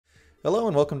Hello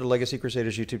and welcome to Legacy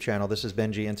Crusaders YouTube channel. This is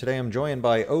Benji, and today I'm joined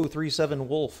by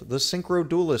o37wolf, the Synchro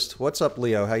Duelist. What's up,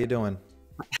 Leo? How you doing?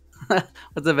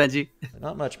 What's up, Benji?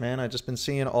 Not much, man. I've just been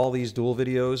seeing all these duel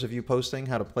videos of you posting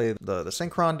how to play the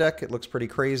Synchron deck. It looks pretty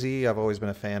crazy. I've always been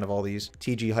a fan of all these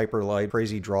TG Hyperlight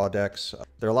crazy draw decks.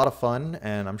 They're a lot of fun,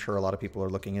 and I'm sure a lot of people are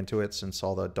looking into it since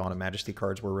all the Dawn of Majesty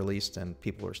cards were released, and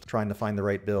people are trying to find the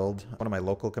right build. One of my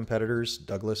local competitors,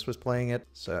 Douglas, was playing it,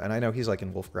 and I know he's like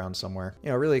in Wolfground somewhere.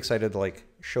 You know, really excited to like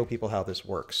show people how this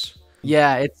works.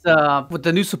 Yeah, it's with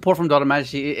the new support from Dawn of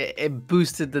Majesty, it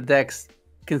boosted the deck's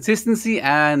consistency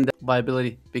and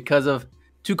viability because of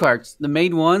two cards. The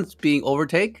main ones being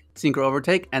Overtake, Synchro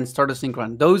Overtake, and Stardust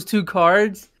Synchron. Those two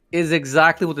cards is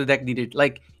exactly what the deck needed.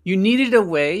 Like, you needed a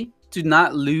way to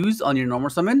not lose on your normal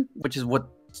summon, which is what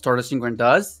Stardust Synchron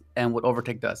does and what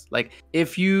Overtake does. Like,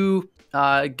 if you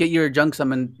get your junk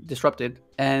summon disrupted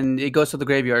and it goes to the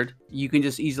graveyard, you can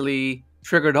just easily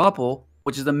trigger Doppel,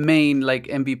 which is the main like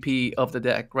MVP of the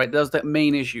deck, right? That's the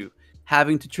main issue,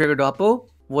 having to trigger Doppel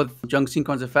with junk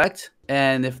synchron's effect.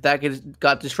 And if that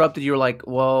got disrupted, you're like,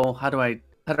 well, how do I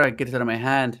get it out of my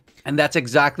hand? And that's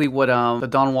exactly what the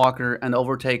Dawn Walker and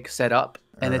Overtake set up,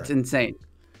 and it's insane.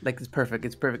 Like, it's perfect.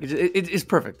 It's perfect. It's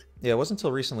perfect. Yeah, it wasn't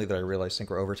until recently that I realized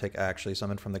Synchro Overtake actually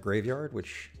summoned from the graveyard,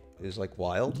 which is like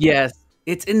wild. Yes,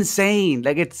 it's insane.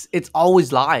 Like, it's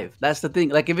always live. That's the thing.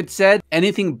 Like, if it said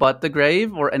anything but the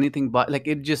grave or anything but, like,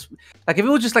 it just, like, if it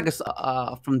was just like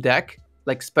a from deck,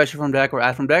 like special from deck or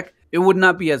add from deck, it would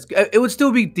not be as good. It would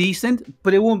still be decent,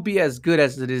 but it won't be as good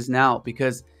as it is now,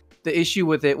 because the issue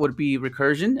with it would be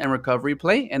recursion and recovery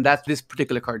play, and that's this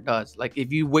particular card does. Like,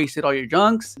 if you wasted all your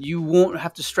junks, you won't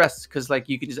have to stress, because like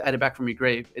you can just add it back from your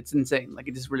grave. It's insane. Like,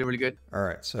 it is really, really good. All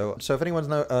right, so if anyone's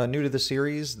new to the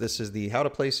series, this is the How to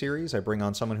Play series. I bring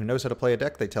on someone who knows how to play a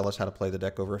deck. They tell us how to play the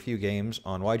deck over a few games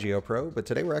on Yugioh Pro, but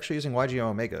today we're actually using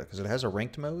Yugioh Omega because it has a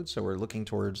ranked mode, so we're looking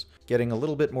towards getting a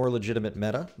little bit more legitimate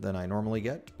meta than I normally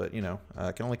get, but you know,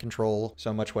 I can only control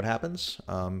so much what happens.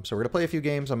 So we're gonna play a few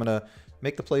games. I'm gonna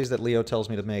make the plays that Leo tells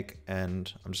me to make,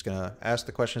 and I'm just gonna ask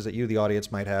the questions that you, the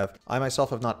audience, might have. I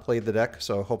myself have not played the deck,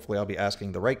 so hopefully I'll be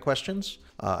asking the right questions.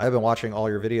 I've been watching all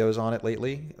your videos on it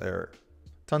lately. They're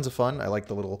tons of fun. I like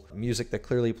the little music that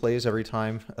clearly plays every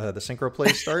time the synchro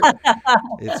plays start.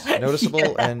 It's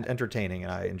noticeable and entertaining,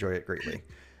 and I enjoy it greatly.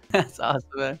 That's awesome,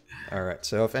 man. All right,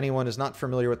 so if anyone is not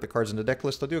familiar with the cards in the deck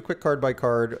list, I'll do a quick card by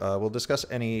card. We'll discuss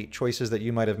any choices that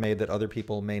you might have made that other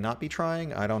people may not be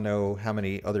trying. I don't know how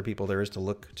many other people there is to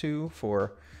look to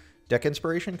for deck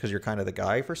inspiration, because you're kind of the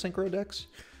guy for synchro decks.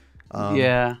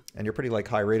 Yeah. And you're pretty like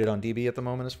high rated on DB at the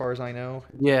moment, as far as I know.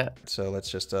 Yeah. So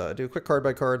let's just do a quick card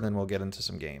by card, and then we'll get into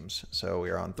some games. So we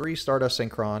are on 3 Stardust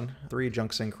Synchron, 3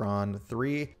 Junk Synchron,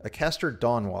 3 Acaster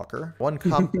Dawnwalker, 1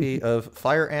 copy of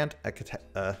Fire Ant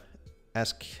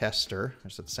Ascaster.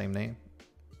 Is that the same name?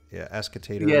 Yeah,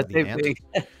 Ascatator. Yeah, the ant. thing.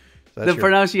 So The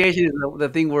pronunciation is the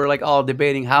thing we're like all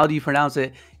debating. How do you pronounce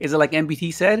it? Is it like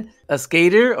MBT said, a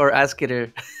skater or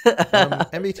askater?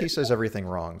 MBT says everything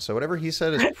wrong, so whatever he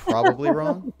said is probably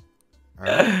wrong. All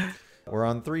right. We're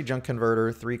on 3 Junk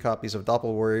Converter, 3 copies of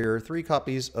Doppel Warrior, 3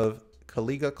 copies of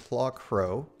Kaliga Claw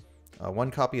Crow,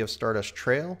 1 copy of Stardust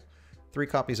Trail, 3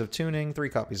 copies of Tuning, 3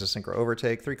 copies of Synchro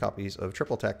Overtake, 3 copies of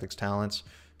Triple Tactics Talents,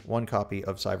 1 copy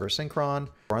of Cyber Synchron.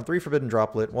 We're on 3 Forbidden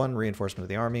Droplet, 1 Reinforcement of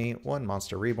the Army, 1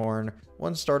 Monster Reborn,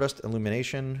 1 Stardust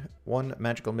Illumination, 1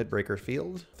 Magical Midbreaker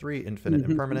Field, 3 Infinite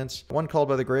Impermanence, 1 Called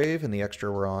by the Grave, and the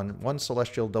extra we're on 1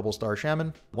 Celestial Double Star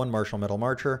Shaman, 1 Martial Metal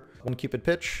Marcher, 1 Cupid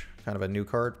Pitch, kind of a new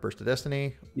card, Burst of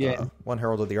Destiny, Yeah. 1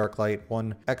 Herald of the Arclight,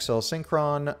 1 XL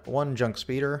Synchron, 1 Junk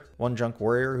Speeder, 1 Junk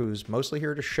Warrior, who's mostly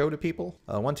here to show to people,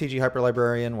 1 TG Hyper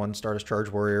Librarian, 1 Stardust Charge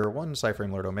Warrior, 1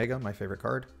 Cyframe Lord Omega, my favorite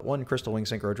card, 1 Crystal Wing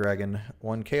Synchro Dragon,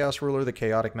 1 Chaos Ruler, the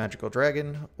Chaotic Magical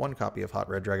Dragon, 1 copy of Hot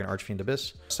Red Dragon Archfiend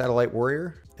Abyss, Satellite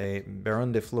Warrior, a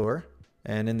Baronne de Fleur,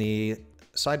 and in the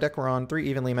side deck we're on 3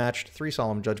 Evenly Matched, 3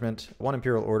 Solemn Judgment, 1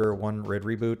 Imperial Order, 1 Red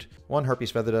Reboot, 1 Harpy's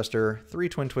Feather Duster, 3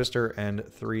 Twin Twister, and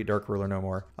 3 Dark Ruler No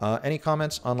More. Any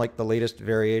comments on like the latest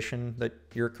variation that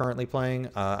you're currently playing?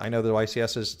 I know the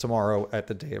YCS is tomorrow at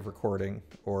the day of recording,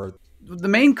 or... The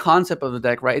main concept of the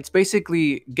deck, right? It's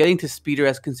basically getting to speeder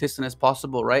as consistent as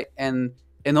possible, right? And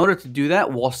in order to do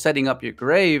that while setting up your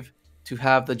grave to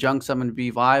have the junk summon be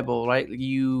viable, right?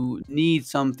 You need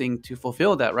something to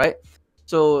fulfill that, right?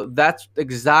 So that's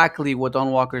exactly what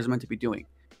Dawnwalker is meant to be doing.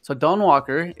 So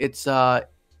Dawnwalker, it's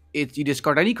you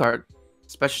discard any card,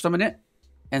 special summon it,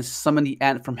 and summon the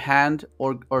ant from hand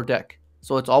or deck.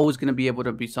 So it's always going to be able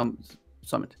to be summoned.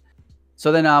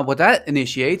 So then what that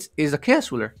initiates is a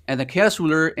Chaos Ruler. And the Chaos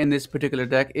Ruler in this particular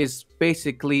deck is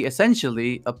basically,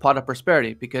 essentially, a pot of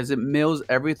prosperity, because it mills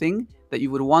everything that you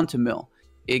would want to mill.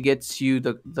 It gets you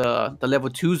the level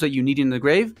 2s that you need in the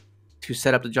grave to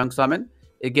set up the junk summon.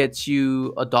 It gets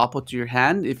you a Doppel to your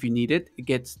hand if you need it. It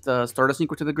gets the Stardust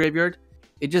Synchron to the graveyard.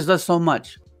 It just does so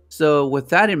much. So with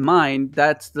that in mind,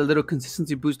 that's the little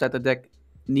consistency boost that the deck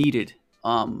needed,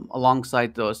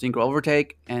 alongside the Synchro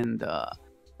Overtake and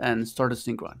Stardust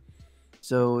Synchron.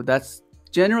 So that's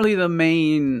generally the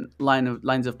main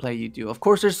lines of play you do. Of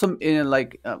course, there's some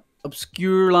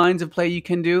obscure lines of play you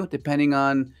can do depending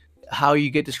on how you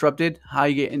get disrupted, how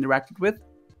you get interacted with.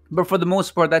 But for the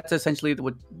most part, that's essentially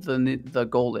what the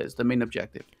goal is. The main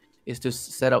objective is to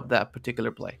set up that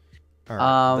particular play. All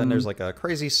right. Then there's like a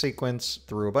crazy sequence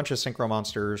through a bunch of synchro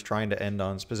monsters trying to end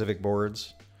on specific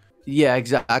boards. Yeah,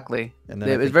 exactly. And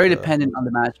then it's very dependent on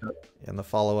the matchup. And the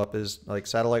follow-up is like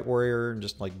Satellite Warrior and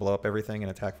just like blow up everything and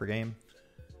attack for game.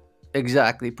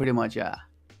 Exactly, pretty much, yeah.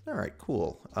 All right,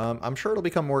 cool. I'm sure it'll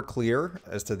become more clear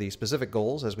as to the specific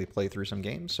goals as we play through some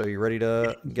games. So you ready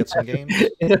to get some games?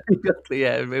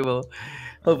 Yeah, it will.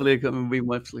 Hopefully it will be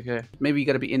much clearer. Maybe you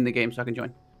got to be in the game so I can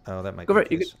join. Oh, that might be the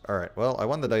case. All right, well, I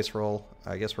won the dice roll.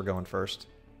 I guess we're going first.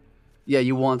 Yeah,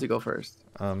 you want to go first.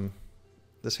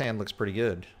 This hand looks pretty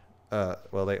good.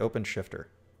 Well, they opened Shifter.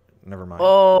 Never mind.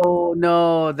 Oh,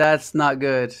 no, that's not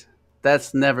good.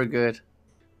 That's never good.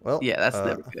 Well, yeah, that's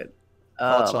never good.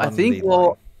 I think,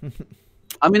 well,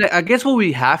 I mean, I guess what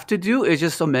we have to do is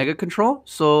just Omega control.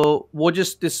 So we'll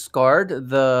just discard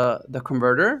the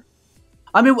converter.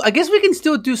 I mean, I guess we can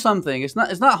still do something. It's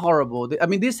not horrible. I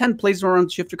mean, this hand plays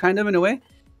around Shifter kind of in a way,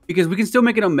 because we can still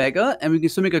make an Omega and we can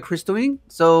still make a Crystalline.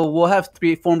 So we'll have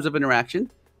 3 forms of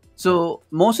interaction. So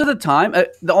most of the time,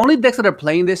 the only decks that are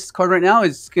playing this card right now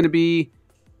is going to be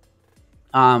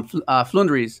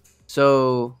Flunderies.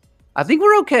 So I think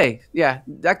we're okay. Yeah,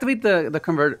 activate the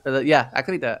converter. Yeah,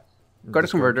 activate that. Guard the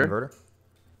converter.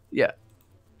 Yeah.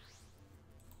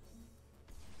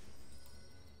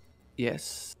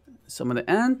 Yes. Summon the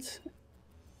ant.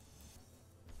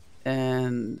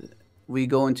 And we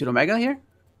go into the Omega here.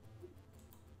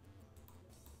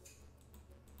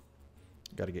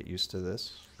 Got to get used to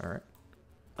this. All right.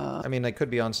 I mean, they could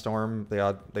be on Storm.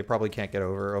 They probably can't get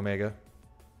over Omega.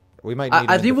 We might need.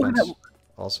 I think we're gonna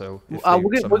also.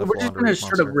 We're just gonna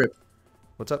straight up rip.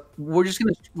 What's up? We're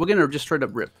gonna just straight up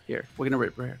rip here. We're gonna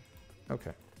rip right here.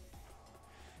 Okay.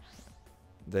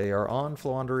 They are on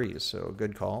Flunderies, so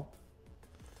good call.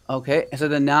 Okay, so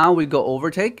then now we go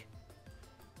Overtake.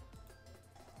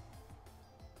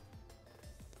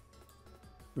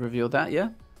 Reveal that, yeah.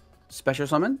 Special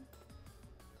summon.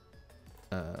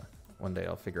 One day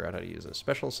I'll figure out how to use a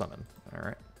special summon. All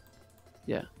right.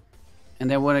 Yeah. And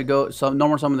then we're going to go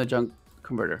normal summon the junk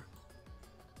converter.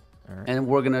 All right. And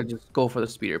we're going to just go for the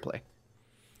speeder play.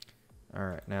 All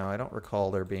right. Now, I don't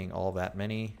recall there being all that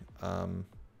many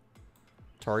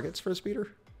targets for a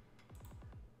speeder.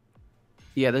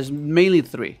 Yeah, there's mainly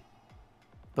 3.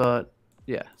 But,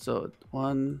 yeah. So,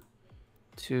 1,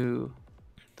 2,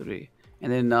 3.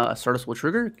 And then Stardust will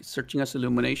trigger, searching us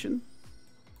Illumination.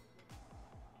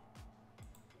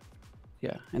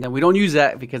 Yeah, and then we don't use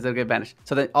that because they'll get banished.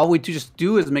 So then all we just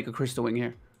do is make a Crystal Wing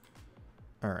here.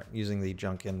 All right, using the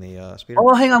junk in the speeder.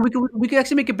 Oh, hang on. We could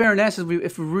actually make a Baroness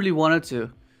if we really wanted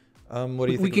to. What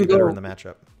do you think would be better in the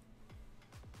matchup?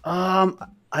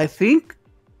 I think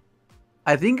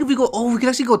if we go, we could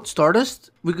actually go Stardust.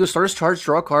 We could go Stardust charge,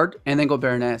 draw a card, and then go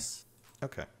Baroness.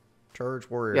 Okay, charge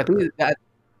warrior. Yeah, I think that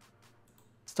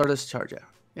Stardust charge.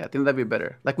 Yeah, I think that'd be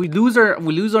better. Like we lose our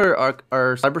Cyber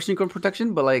Synchron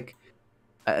protection, but like.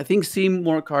 I think seeing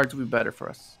more cards would be better for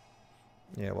us.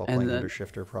 Yeah, while playing under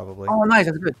Shifter, probably. Oh, nice.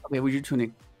 That's good. Okay, we do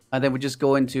tuning. And then we just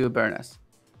go into Baroness.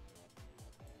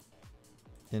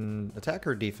 In attack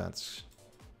or defense?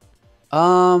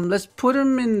 Let's put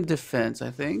him in defense, I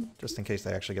think. Just in case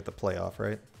they actually get the playoff,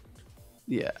 right?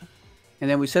 Yeah. And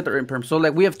then we set their imperm. So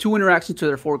like we have 2 interactions to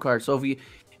their 4 cards. So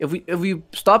if we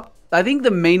stop, I think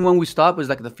the main one we stop is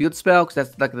like the field spell, because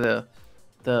that's like the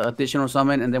additional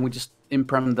summon, and then we just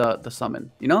imprem the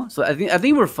summon, you know? So I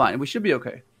think we're fine. We should be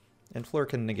okay. And Fleur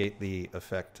can negate the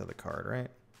effect to the card, right?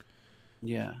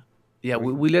 Yeah. Yeah,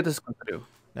 we let this go through.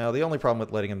 Now, the only problem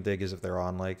with letting them dig is if they're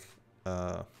on, like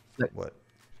Dark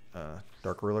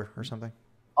Ruler or something.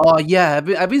 Oh, yeah.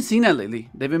 I've been seeing that lately.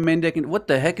 They've been main decking. What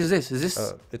the heck is this? Is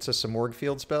this... it's a Simorgh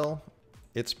field spell.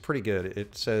 It's pretty good.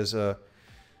 It says...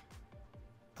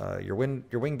 your Wind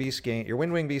Wing Beast gain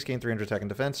 300 attack and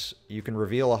defense. You can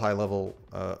reveal a high level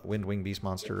Wind Wing Beast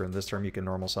monster, and this turn you can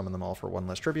normal summon them all for 1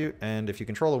 less tribute. And if you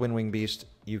control a Wind Wing Beast,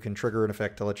 you can trigger an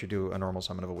effect to let you do a normal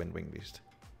summon of a Wind Wing Beast.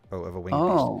 Oh, of a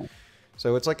Winged Beast.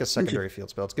 So it's like a secondary field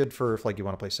spell. It's good for if like you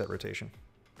want to play set rotation.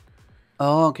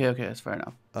 Oh, okay, okay, that's fair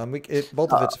enough.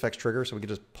 Both of its effects trigger, so we could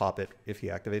just pop it if he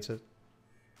activates it.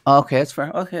 Okay, that's fair.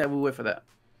 Okay, we'll wait for that.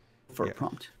 For a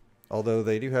prompt. Although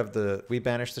they do have we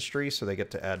banish the Stree, so they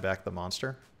get to add back the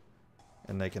monster.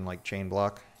 And they can, like, chain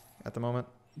block at the moment.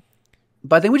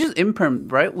 But I think we just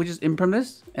imperm, right? We just imperm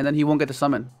this, and then he won't get to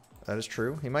summon. That is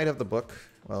true. He might have the book.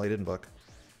 Well, he didn't book.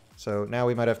 So now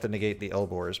we might have to negate the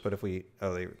Elbors, but if we...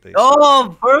 Oh, they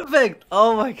oh, perfect!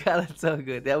 Oh my god, that's so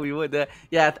good. Yeah, we would.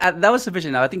 Yeah, that was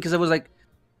sufficient now. I think because it was like...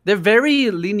 They're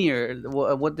very linear,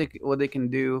 what they can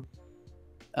do.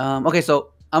 Okay,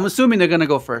 so I'm assuming they're going to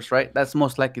go first, right? That's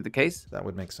most likely the case. That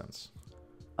would make sense.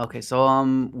 Okay, so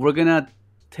we're going to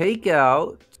take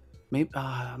out... Maybe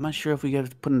I'm not sure if we have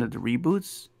to put in the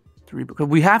reboots. Because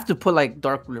we have to put like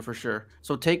Dark Ruler for sure.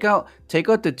 So take out the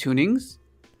tunings.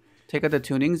 Take out the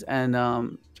tunings and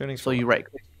tunings. So you right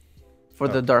click for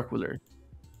the Dark Ruler.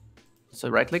 So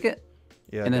right click it.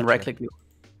 Yeah. And then right click.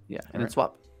 Yeah, and then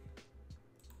swap.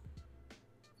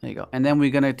 There you go. And then we're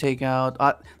gonna take out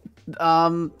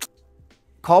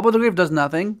Call by the Grave does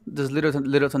nothing. Does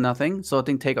little to nothing. So I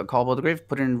think take out Call by the Grave,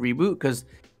 put it in reboot because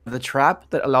the trap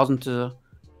that allows them to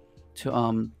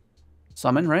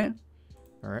summon, right?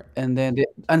 All right. And then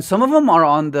some of them are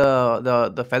on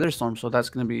the Featherstorm, so that's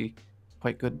gonna be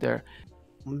quite good there.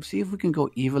 Let's see if we can go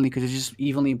evenly because it's just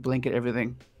evenly blanket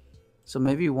everything. So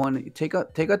maybe one take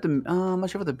out the I'm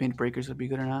not sure if the Bint Breakers would be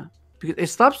good or not because it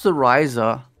stops the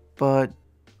Ryza, but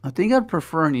I think I'd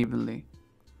prefer an evenly.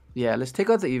 Yeah, let's take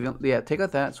out the even. Yeah, take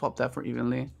out that, swap that for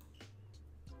evenly.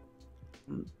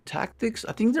 Tactics,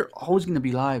 I think they're always gonna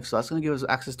be live, so that's gonna give us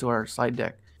access to our side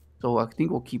deck. So I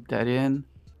think we'll keep that in.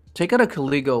 Take out a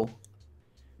Caligo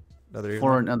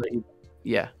for another.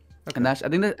 Yeah, okay. And I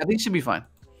think it should be fine.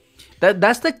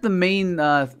 That's like the main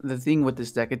the thing with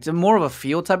this deck. It's more of a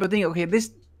feel type of thing. Okay,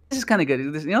 this is kind of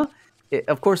good. This,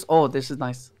 of course. Oh, this is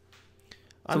nice.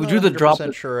 So I'm we drew the drop.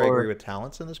 Sure, I agree with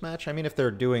Talents in this match. I mean, if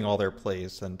they're doing all their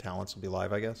plays, then Talents will be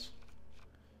live, I guess.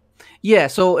 Yeah.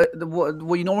 So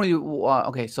what you normally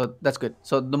okay. So that's good.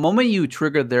 So the moment you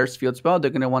trigger their field spell, they're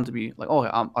gonna want to be like, oh,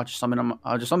 I'll just summon them.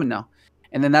 I'll just summon now.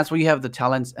 And then that's where you have the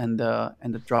talents and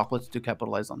the droplets to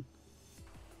capitalize on.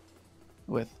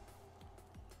 With.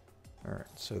 All right,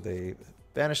 so they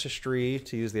banish the Stree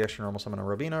to use the extra normal summon on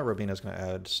Robina. Robina's going to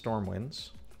add Stormwinds.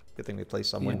 Good thing they play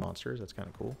some wind monsters. That's kind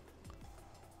of cool.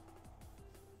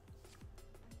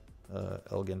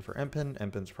 Elgin for Empen.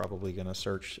 Empen's probably going to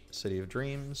search City of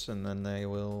Dreams, and then they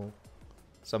will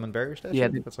summon Barrier Statue. Yeah,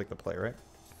 that's like the play, right?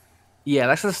 Yeah,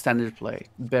 that's the standard play.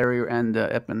 Barrier and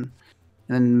Empen.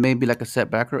 And then maybe like a set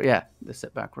back row. Yeah, the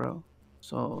set back row.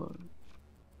 So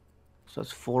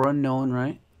it's 4 unknown,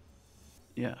 right?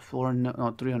 Yeah, 4 unknown.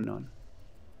 No, 3 unknown.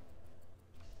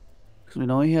 Because we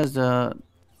know he has the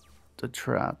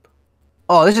trap.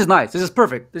 Oh, this is nice. This is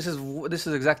perfect. This is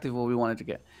exactly what we wanted to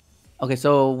get. Okay,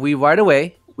 so we right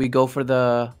away we go for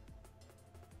the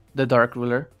Dark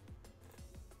Ruler.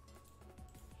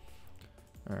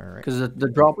 All right. Because the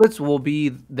droplets will be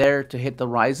there to hit the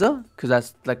Ryza, because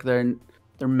that's like their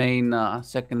main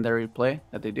secondary play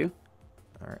that they do.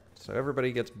 All right, so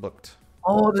everybody gets booked.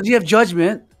 Oh, does he have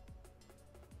Judgment?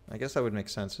 I guess that would make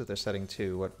sense if they're setting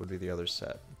 2. What would be the other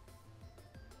set?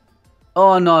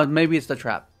 Oh no, maybe it's the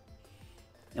trap.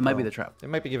 It might be the trap. It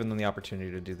might be giving them the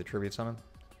opportunity to do the tribute summon.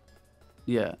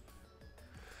 Yeah.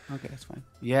 Okay, that's fine.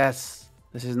 Yes,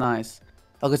 this is nice.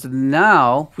 Okay, so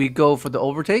now we go for the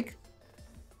overtake.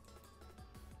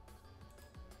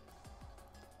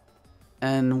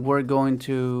 And we're going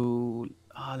to...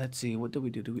 let's see. What do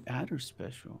we do? Do we add or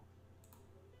special?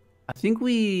 I think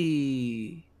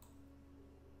we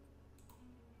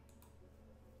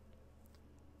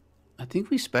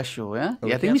special, yeah? Oh,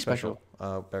 yeah, I think we special.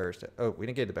 Barrier statue. Oh, we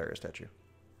didn't get the Barrier statue.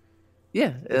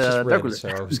 Yeah, it's just red, so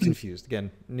I was confused.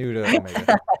 Again, new to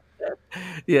Omega.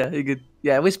 Yeah, you good.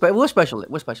 Yeah, we'll special it.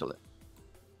 We'll special it.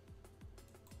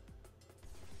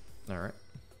 All right.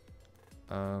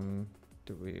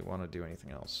 Do we want to do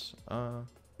anything else?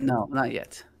 No, not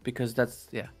yet. Because that's,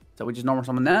 yeah. So we just normal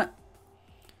summon that.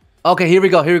 Okay, here we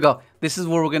go. Here we go. This is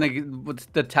where we're going to,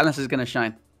 the talents is going to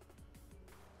shine.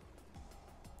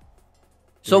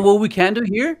 So what we can do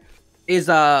here is,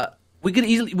 we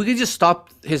could just stop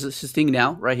his thing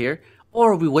now, right here.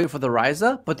 Or we wait for the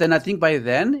Ryza. But then I think by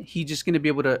then, he's just going to be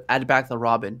able to add back the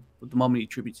Robin with the moment he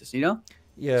tributes us, you know?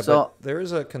 Yeah, so, but there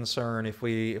is a concern. If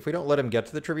we don't let him get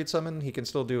to the tribute summon, he can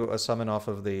still do a summon off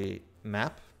of the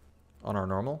map on our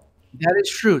normal. That is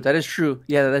true. That is true.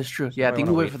 Yeah, that is true. Yeah, I think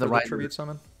we wait for the right tribute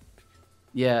summon.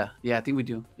 Yeah, I think we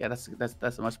do. Yeah, that's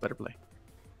a much better play.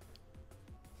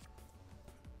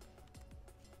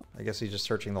 I guess he's just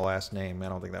searching the last name. I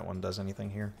don't think that one does anything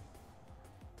here.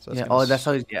 So that's Yeah. gonna Oh, that's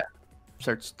how. Yeah.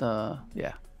 Search the.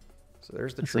 Yeah. So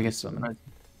there's the It's tribute like summon. right.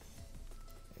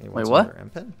 He Wait, wants what? another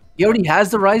M-Pen? He already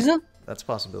has the Ryza? That's a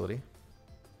possibility.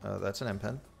 That's an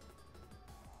M-Pen.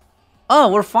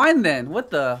 Oh, we're fine then. What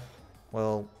the?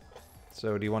 Well,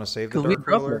 so do you want to save the Could we Dark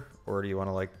drop Ruler, or do you want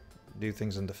to, like, do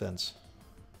things in defense?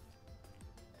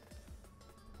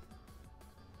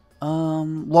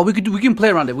 Well, we can play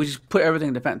around it. We just put everything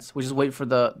in defense. We just wait for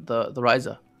the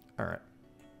Ryza. All right.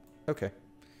 Okay.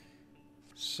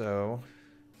 So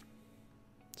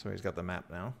he's got the map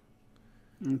now.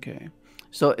 Okay.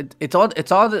 So it's all.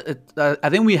 I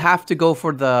think we have to go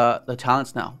for the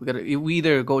talents now. We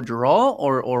either go draw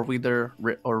or we either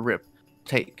rip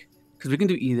take, because we can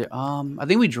do either. I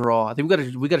think we draw. I think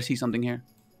we gotta see something here.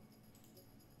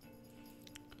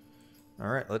 All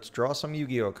right, let's draw some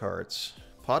Yu-Gi-Oh cards.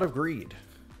 Pot of Greed.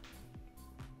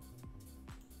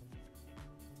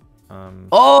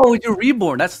 Oh, you're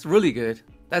reborn. That's really good.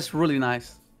 That's really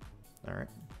nice. All right.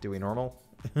 Do we normal?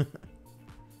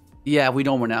 Yeah, we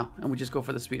know more now, and we just go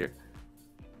for the speeder.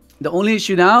 The only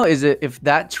issue now is if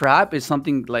that trap is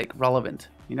something like relevant,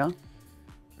 you know?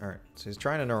 All right. So he's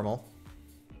trying to normal.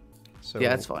 So Yeah,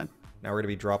 that's fine. now we're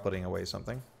going to be dropletting away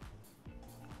something.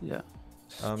 Yeah.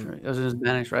 It was just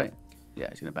banish, right? Yeah,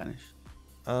 he's gonna banish.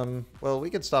 Well, we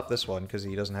could stop this one because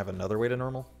he doesn't have another way to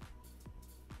normal.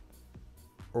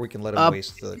 Or we can let him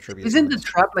waste the tribute. Isn't the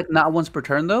trap like not once per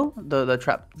turn though? The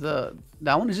trap that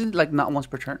one is it like not once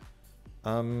per turn?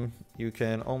 You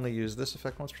can only use this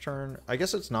effect once per turn. I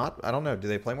guess it's not. I don't know. Do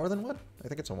they play more than one? I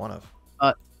think it's a one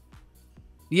of.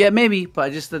 Yeah, maybe,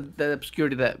 but just the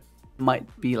obscurity that might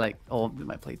be like, oh, they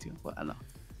might play too. But I don't know.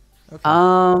 Okay.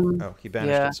 Oh, he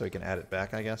banished yeah. it so he can add it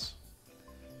back, I guess.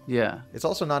 Yeah. It's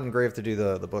also not engraved to do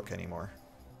the book anymore.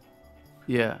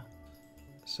 Yeah.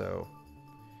 So.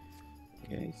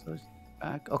 Okay, so it's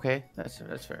back. Okay, that's fair.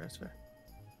 That's fair.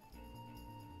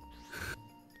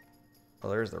 Oh,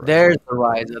 there's the Ryza. There's the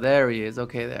Ryza. There he is.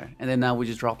 Okay, there. And then now we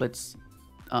just droplets.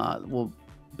 We'll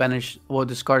banish. We'll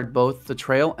discard both the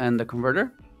trail and the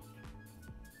converter.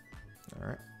 All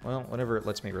right. Well, whenever it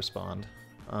lets me respond.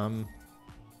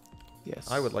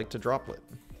 Yes. I would like to droplet.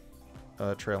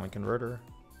 Trail and converter.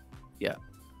 Yeah.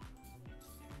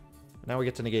 Now we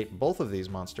get to negate both of these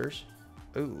monsters.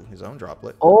 Ooh, his own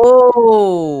droplet.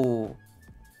 Oh.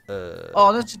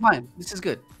 Oh, that's fine. This is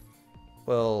good.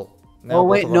 Well. Now Oh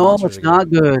wait, no, it's not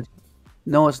good.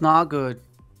 No, it's not good.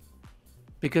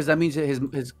 Because that means that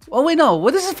his. Oh wait, no.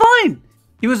 Well, this is fine.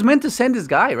 He was meant to send his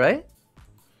guy, right?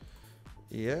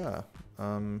 Yeah.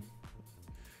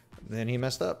 Then he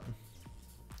messed up.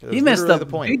 He messed up the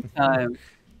point. big time.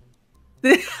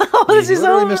 Oh, this is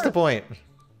over. Missed the point.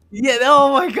 Yeah.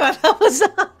 Oh my god. That was.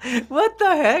 What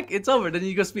the heck? It's over. Then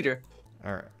you go speeder.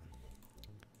 All right.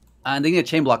 And then you get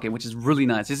chain blocking, which is really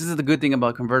nice. This is the good thing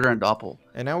about converter and doppel.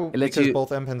 And now because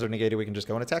both M-Pens are negated, we can just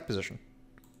go in attack position.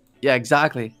 Yeah,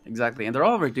 exactly. And they're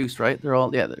all reduced, right?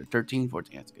 They're 13,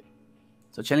 14. That's good.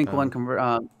 So channeling 1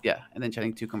 convert. Yeah, and then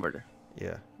channeling 2 converter.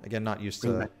 Yeah. Again, not used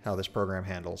to how this program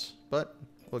handles, but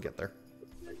we'll get there.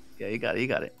 Yeah, you got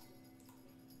it.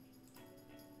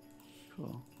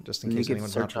 Cool. Just in case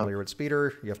anyone's not familiar with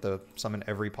speeder, you have to summon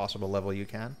every possible level you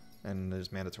can, and it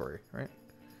is mandatory, right?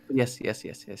 Yes. Should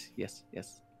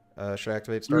I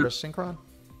activate Stardust Synchron?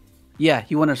 Yeah,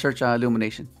 you want to search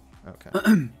Illumination. Okay.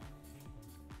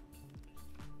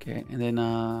 Okay, and then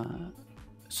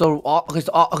so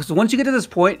once you get to this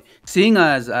point, seeing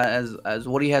as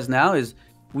what he has now is,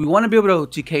 we want to be able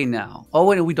to TK now. Oh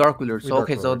wait, we Dark Ruler. So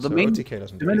okay, so the main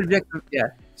objective,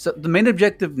 yeah. So the main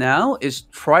objective now is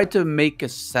try to make a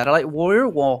satellite warrior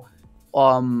while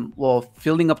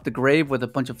filling up the grave with a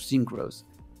bunch of synchros.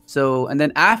 So, and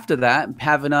then after that,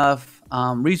 have enough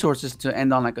resources to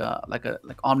end on like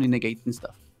Omni Negate and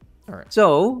stuff. All right.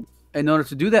 So, in order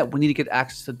to do that, we need to get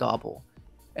access to Double,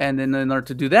 and then in order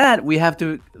to do that, we have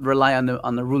to rely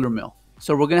on the ruler mill.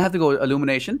 So we're gonna have to go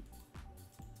Illumination.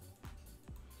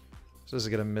 So this is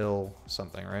gonna mill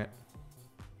something, right?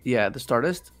 Yeah, the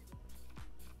Stardust.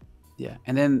 Yeah,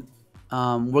 and then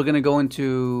we're gonna go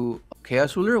into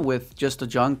Chaos Ruler with just the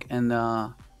junk and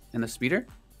the speeder.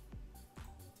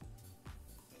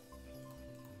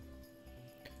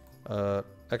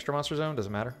 Extra monster zone, does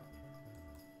it matter?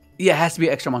 Yeah, it has to be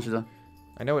extra monster zone.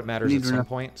 I know it matters at some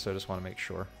point, so I just want to make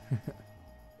sure.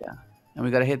 Yeah, and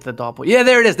we gotta hit the doppel. Yeah,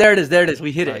 there it is.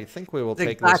 We hit it. I think we will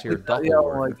take this here double.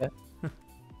 Oh my god.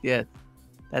 Yeah,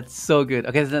 that's so good.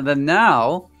 Okay, so then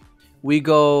now we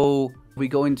go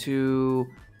into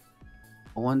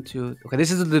 1, 2. Okay,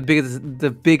 this is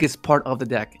the biggest part of the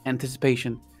deck,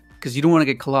 anticipation. because you don't want to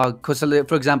get clogged. Because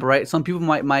for example, right, some people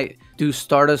might do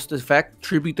Stardust effect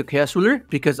tribute the Chaos Ruler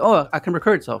because I can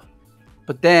recur itself,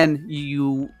 but then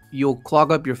you'll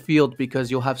clog up your field because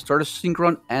you'll have Stardust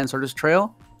Synchron and Stardust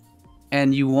Trail,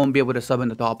 and you won't be able to summon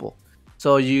the Doppel.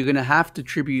 So you're gonna have to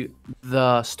tribute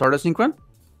the Stardust Synchron.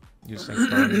 Use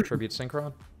Synchron, tribute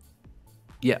Synchron.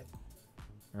 Yeah.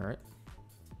 All right.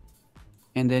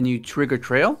 And then you trigger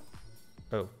Trail.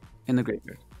 Oh. In the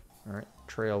graveyard. All right.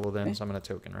 Trail will then summon a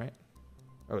token, right?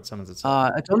 Oh, it summons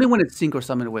itself. It's only when it's Synchro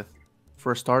summoned with,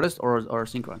 for Stardust or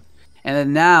Synchron, and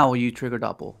then now you trigger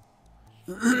Doppel.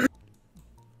 Okay.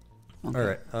 All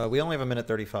right. We only have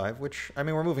 1:35, which I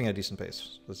mean we're moving at a decent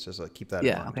pace. Let's just keep that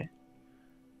in mind. Okay.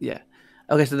 Yeah.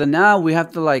 Okay. So then now we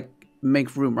have to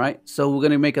make room, right? So we're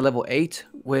gonna make a level 8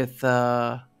 with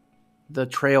the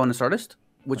Trail and the Stardust,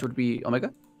 which would be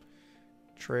Omega.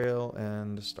 Trail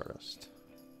and Stardust.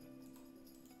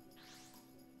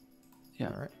 Yeah.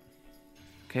 All right.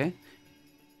 Okay.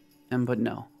 But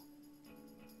no.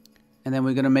 And then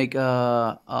we're gonna make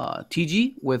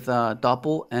TG with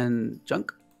Doppel and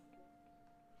Junk.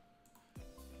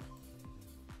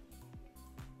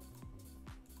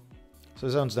 So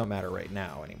zones don't matter right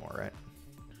now anymore, right?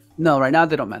 No, right now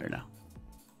they don't matter now.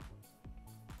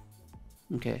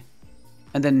 Okay.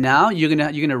 And then now you're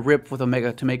gonna rip with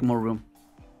Omega to make more room.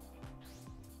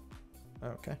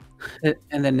 Okay.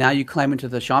 And then now you climb into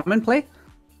the Shaman play.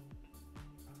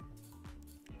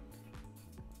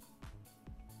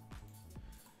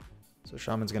 So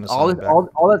Shaman's gonna All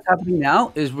that's happening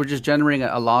now is we're just generating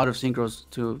a lot of synchros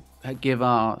to give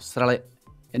Satellite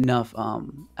enough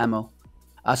ammo.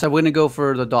 So we're gonna go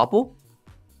for the Doppel.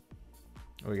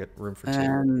 We get room for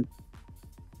two.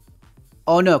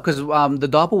 Oh no, because the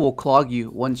Doppel will clog you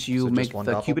once you make the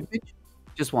Doppel? Cupid pitch.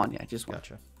 Just one, yeah, just one.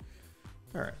 Gotcha.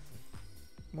 All right.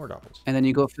 More Doppels. And then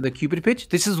you go for the Cupid pitch.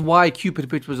 This is why Cupid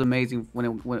pitch was amazing when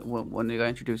it got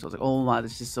introduced. I was like, oh my,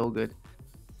 this is so good.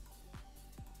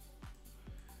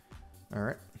 All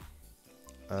right.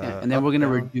 Yeah, and then we're gonna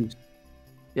reduce.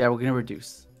 Yeah, we're gonna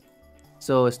reduce.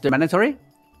 So it's mandatory.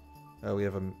 Oh, we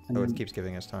have it keeps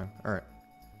giving us time. All right.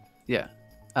 Yeah.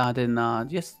 Then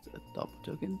yes, Doppel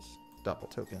tokens. Doppel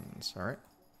tokens. All right.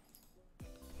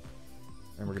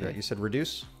 And we're gonna. You said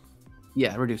reduce.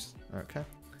 Yeah, reduce. Okay.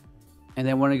 And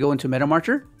then we're gonna go into Meta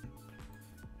Marcher.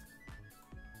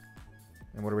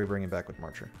 And what are we bringing back with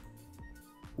Marcher?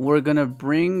 We're gonna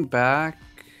bring back.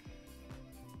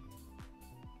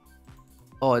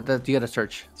 Oh, that you gotta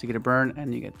search. So you get a burn,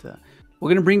 and you get. We're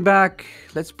gonna bring back.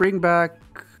 Let's bring back.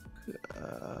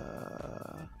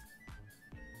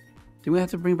 Do we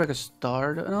have to bring back a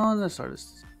Stardust? No, not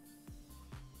Stardust.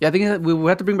 Yeah, I think we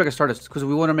have to bring back a Stardust because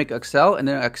we want to make Excel, and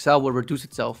then Excel will reduce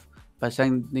itself by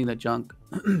sending the junk.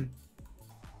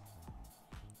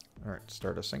 All right,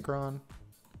 Stardust Synchron.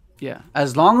 Yeah,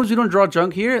 as long as we don't draw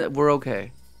junk here, we're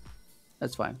okay.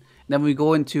 That's fine. And then we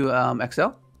go into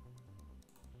Excel.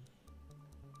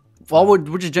 Well,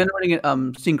 we're just generating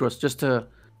synchros just to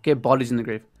get bodies in the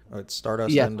grave. Oh, it's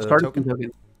Stardust and Stardust token?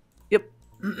 token. Yep.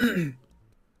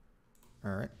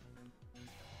 All right.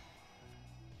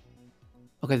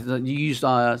 Okay, so you use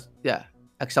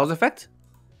Excel's effect.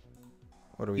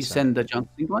 What do we send the junk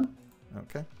one?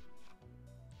 Okay.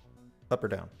 Up or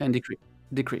down? And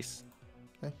decrease.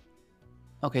 Okay.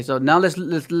 Okay, so now let's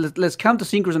count the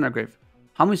synchros in our grave.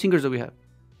 How many synchros do we have?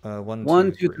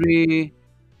 One, two, three.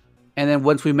 And then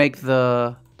once we make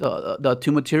the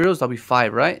two materials, that'll be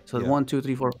 5, right? So 1, 2,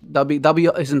 3, 4. That'll be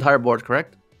his entire board,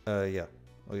 correct? Yeah.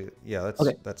 Well, yeah,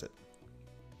 that's it.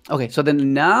 Okay, so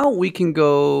then now we can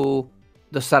go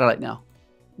the Satellite now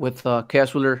with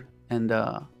Chaos Ruler and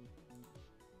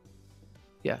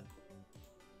yeah.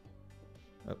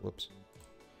 Oh, whoops.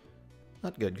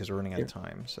 Not good because we're running out of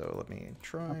time. So let me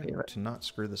try to not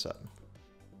screw this up.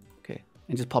 Okay,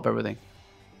 and just pop everything.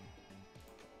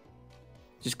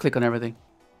 Just click on everything.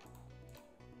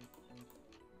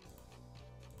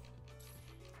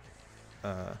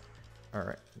 All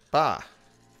right. Bah.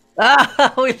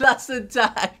 Ah, we lost the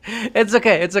tag. It's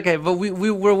okay. It's okay. But we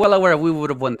were well aware we would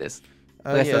have won this.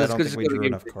 Yeah, so I don't think we drew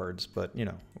enough cards, but you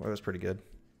know, it was pretty good.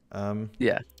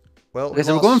 Yeah. Well, okay,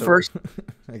 so we're going first.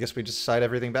 I guess we just side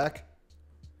everything back.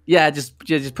 Yeah, just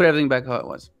put everything back how it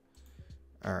was.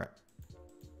 All right.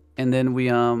 And then we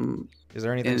Is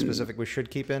there anything specific we should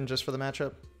keep in just for the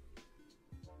matchup?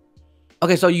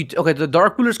 Okay, so the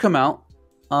Dark Rulers come out.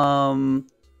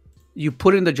 You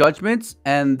put in the judgments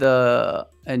and your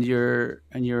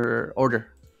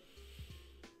order.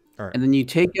 All right. And then you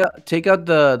take out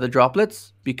the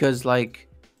droplets because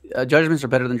judgments are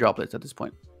better than droplets at this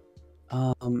point.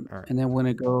 All right. And then we're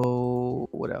gonna go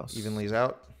what else? Evenly's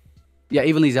out. Yeah,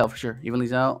 Evenly's out for sure.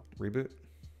 Evenly's out. Reboot.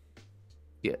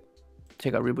 Yeah.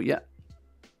 Take out reboot. Yeah.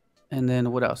 And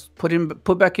then what else? Put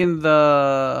back in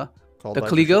the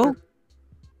Caligo.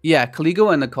 Yeah,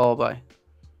 Caligo and the call by.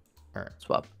 All right.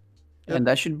 Swap. Yep. And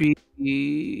that should be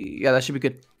that should be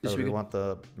good. Do you want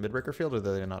the mid-breaker field, or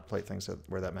do they not play things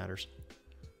where that matters?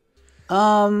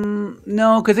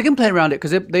 No, because they can play around it,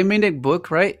 because they made a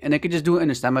book, right? And they could just do it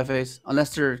in a standby phase,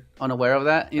 unless they're unaware of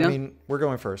that, you know? I mean, we're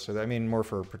going first, so I mean more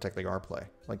for protecting our play.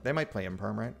 Like, they might play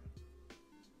Imperm, right?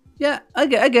 Yeah,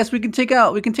 I guess we can take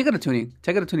out a tuning.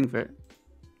 Take out a tuning for it.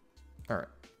 All right.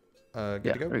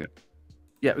 Good to go? We're good.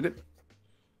 Yeah, we're good.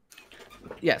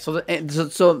 Yeah,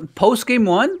 so post game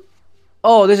 1.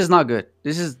 Oh, this is not good.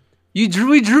 This is we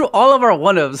drew all of our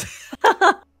 1-ofs.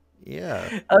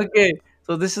 Yeah. Okay.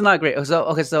 So this is not great.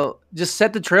 So just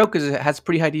set the trail because it has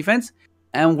pretty high defense,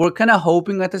 and we're kind of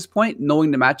hoping at this point,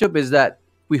 knowing the matchup, is that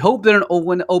we hope they don't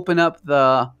open up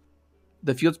the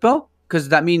field spell, because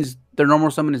that means their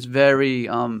normal summon is very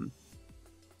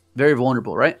very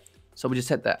vulnerable, right? So we just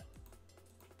set that,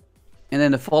 and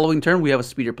then the following turn we have a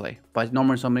speeder play by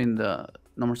normal summoning the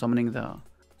Cyber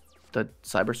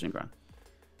Synchron.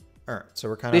 All right, so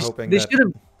we're kind of hoping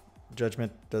that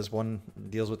Judgment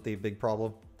deals with the big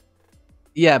problem.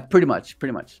 Yeah, pretty much.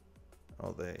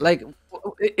 Oh, like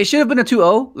it should have been a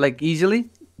 2-0, like easily,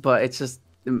 but it's just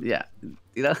yeah,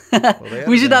 you know. Well,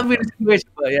 we should not be in a situation,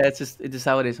 but yeah, it's just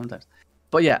how it is sometimes.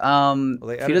 But yeah,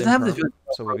 if he doesn't have the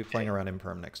so we'll be playing around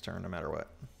Imperm next turn, no matter what.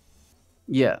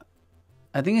 Yeah,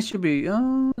 I think it should be.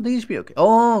 I think it should be okay.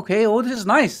 Oh, okay. Oh, this is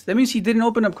nice. That means he didn't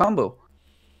open up combo.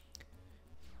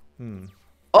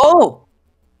 Oh,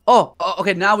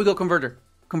 okay. Now we go converter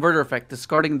effect,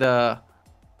 discarding the.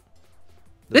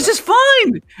 This is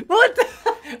fine. What?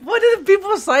 What did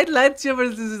people side Lancia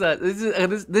versus that?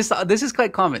 This is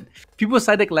quite common. People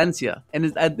side like Lancia, and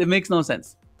it makes no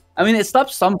sense. I mean, it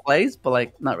stops some plays, but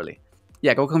like not really.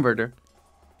 Yeah, go converter.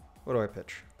 What do I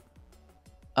pitch?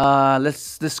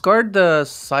 Let's discard the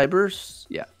Cybers.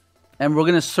 Yeah, and we're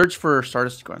gonna search for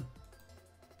Stardust Synchron.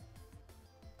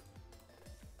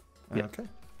 Yeah. Okay.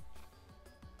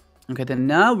 Okay, then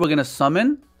now we're gonna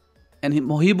summon. And he's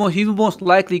most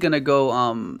likely gonna go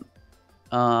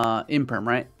Imperm,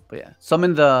 right? But yeah,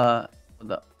 summon the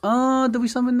did we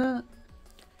summon that?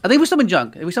 I think we summoned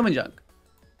Junk.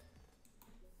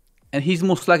 And he's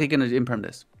most likely gonna Imperm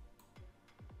this.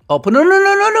 Oh, but no,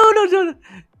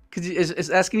 because it's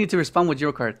asking you to respond with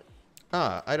your card.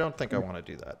 I don't think I want to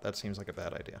do that. That seems like a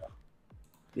bad idea.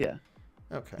 Yeah.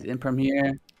 Okay. Imperm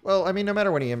here. Well, I mean, no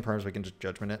matter when he Imperms, we can just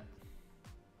Judgment it.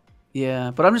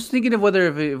 Yeah, but I'm just thinking of whether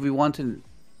if we want to.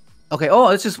 Okay. Oh,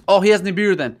 it's just. Oh, he has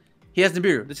Nibiru then. He has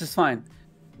Nibiru. This is fine.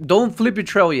 Don't flip your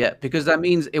trail yet, because that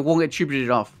means it won't get attributed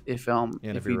off if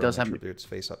he does have attributes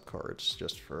face-up cards,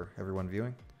 just for everyone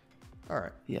viewing. All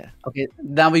right. Yeah. Okay.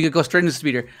 Now we could go straight into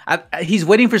Speeder. He's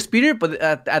waiting for Speeder, but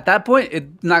at that point,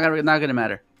 it's not gonna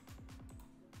matter,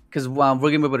 because we're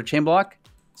gonna be able to chain block.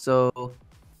 So.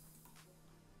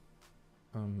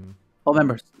 Oh,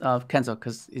 members cancel,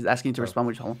 because he's asking you to respond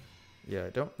with your home. Yeah, I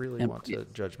don't really want to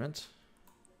Judgment.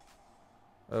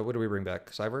 What do we bring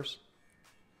back? Cybers?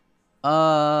 Do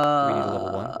we need a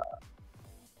level 1? I'm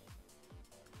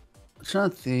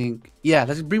trying to think. Yeah,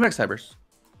 let's bring back Cybers.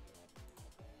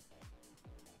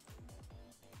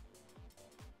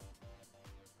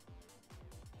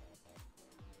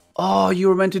 Oh, you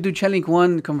were meant to do Chainlink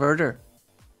 1 converter.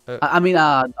 I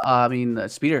mean,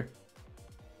 Speeder.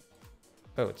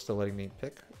 Oh, it's still letting me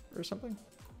pick or something?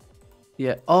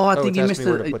 Yeah. Oh, I think you missed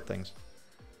where to put things.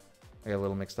 I got a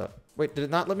little mixed up. Wait, did it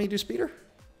not let me do Speeder?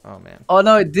 Oh, man. Oh,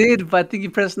 no, it did, but I think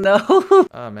you pressed no.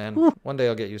 Oh, man. One day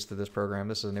I'll get used to this program.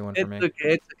 This is a new one for me.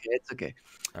 It's okay.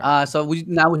 Right. So we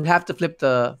have to flip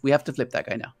that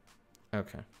guy now.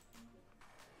 Okay.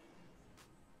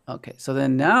 Okay, so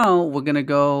then now we can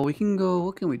go,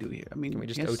 what can we do here? I mean, can we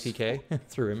just OTK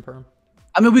through Imperm?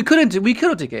 I mean, we could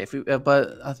OTK,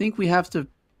 but I think we have to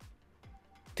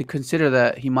consider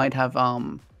that he might have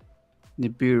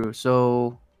Nibiru.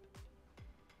 So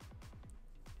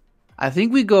I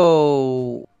think we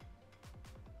go.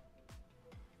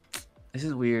 This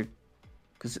is weird,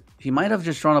 because he might have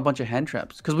just drawn a bunch of hand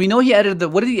traps. Because we know he added the.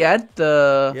 What did he add? He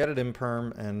added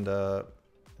Imperm, and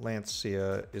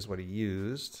Lancia is what he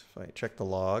used. If I check the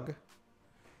log.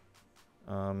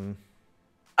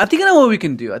 I think I know what we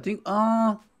can do. I think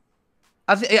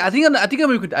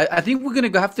we're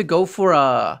gonna have to go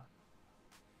for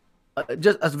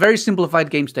just a very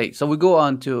simplified game state. So we go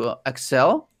on to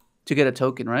Excel to get a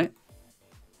token, right?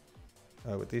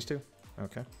 With these two?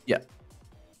 Okay. Yeah.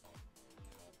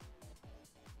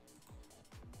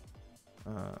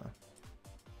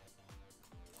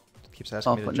 keeps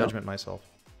asking me to judgment myself.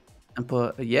 And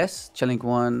put a yes, Chillink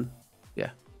 1.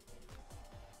 Yeah.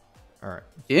 Alright.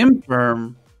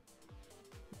 Imperm.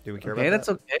 Do we care about that? Okay, that's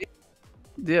okay.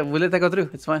 Yeah, we'll let that go through.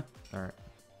 It's fine. Alright.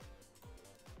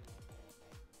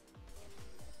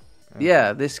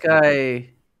 Yeah, this guy...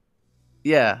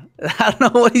 Yeah, I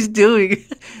don't know what he's doing.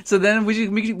 So then we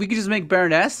could just make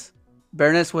Baroness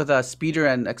with Speeder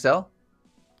and Excel.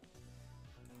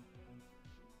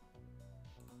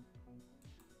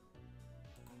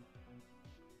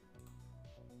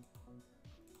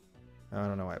 I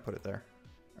don't know why I put it there.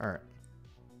 All right.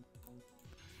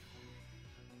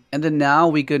 And then now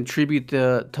we contribute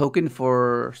the token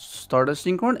for Stardust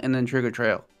Synchron and then trigger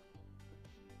Trail.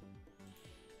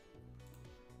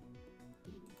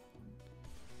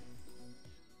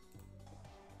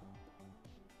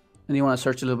 And you want to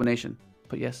search Illumination.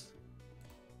 Put yes.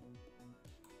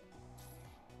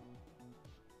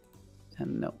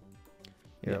 And no.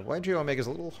 Yeah, Yugioh Omega is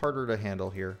a little harder to handle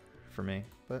here for me,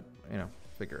 but you know,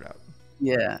 figure it out.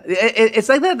 Yeah, it's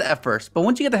like that at first, but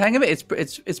once you get the hang of it,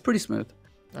 it's pretty smooth.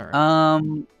 All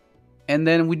right. And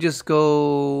then we just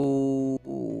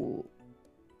go.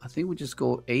 I think we just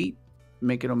go 8,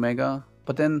 make it Omega,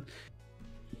 but then.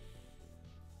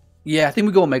 Yeah, I think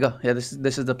we go Omega. Yeah, this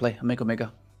is the play. I make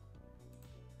Omega.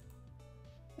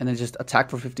 And then just attack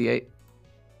for 58.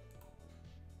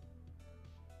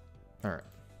 All right.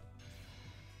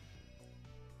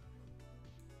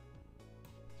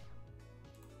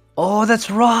 Oh,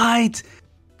 that's right.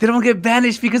 They don't get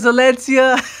banished because of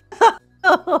Lencia.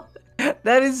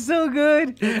 That is so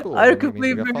good. Cool. I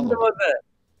completely forgot about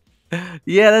that.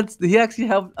 Yeah, he actually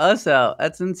helped us out.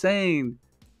 That's insane.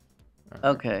 Right.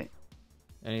 Okay.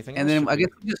 Anything and else? Then I guess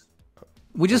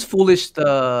we just foolish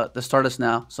the Stardust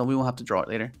now, so we won't have to draw it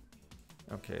later.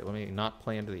 Okay, let me not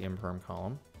play into the Imperm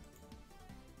column.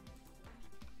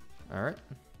 All right.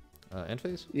 End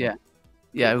phase? Yeah.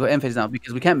 Yeah, we go end phase now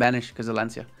because we can't banish because of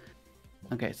Lancia.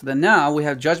 Okay, so then now we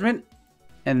have Judgment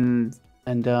and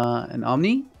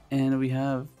Omni, and we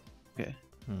have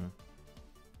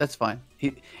That's fine.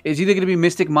 It's either gonna be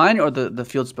Mystic Mine or the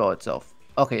field spell itself.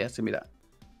 Okay, yeah, it's gonna be that.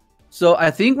 So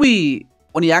I think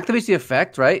when he activates the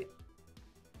effect, right?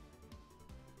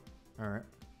 All right.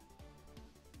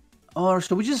 Or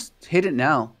should we just hit it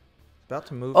now? About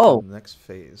to move to the next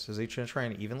phase. Is he trying to try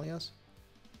and evenly us?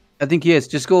 I think he is.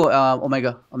 Just go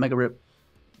Omega Rip.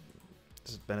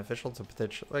 Is it beneficial to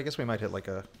potential? I guess we might hit like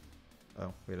a.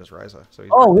 Oh, we hit his Ryza. So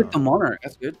hit the Monarch.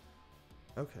 That's good.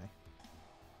 Okay.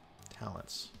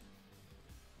 Talents.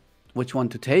 Which one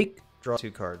to take? Draw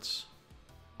 2 cards.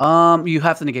 You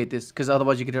have to negate this because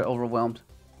otherwise you get overwhelmed.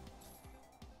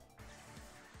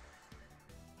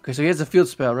 Okay, so he has a field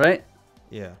spell, right?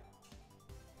 Yeah.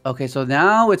 Okay, so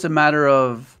now it's a matter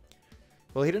of.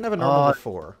 Well, he didn't have a normal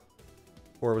before,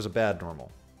 or it was a bad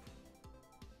normal.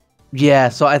 Yeah,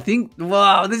 so I think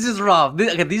this is rough.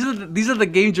 Okay, these are the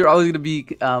games you're always gonna be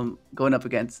going up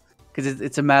against because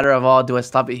it's a matter of do I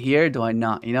stop it here? Do I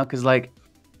not? You know, because like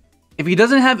if he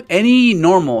doesn't have any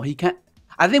normal, he can't.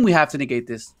 I think we have to negate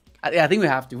this. I think we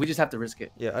have to. We just have to risk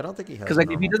it. Yeah, I don't think he has. Because like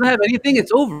if he doesn't have anything,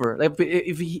 it's over. Like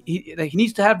if he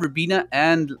needs to have Rubina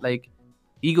and like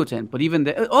Egoten, but even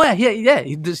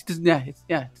he doesn't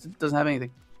have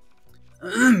anything.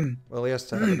 Well, he has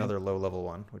to have another low level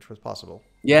one, which was possible.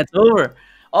 Yeah, it's over.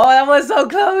 Oh, that was so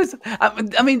close.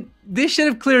 I mean, this should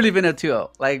have clearly been a 2-0.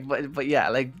 Like, but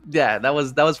yeah, that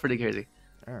was pretty crazy.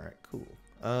 All right, cool.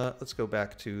 Let's go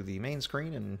back to the main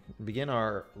screen and begin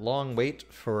our long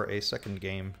wait for a second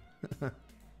game. All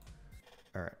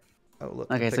right. Oh,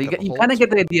 look. Okay, so you kind of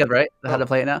get the idea, right? How to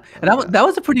play it now. And that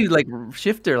was a pretty like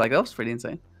shifter. Like that was pretty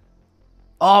insane.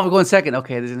 Oh, we're going second.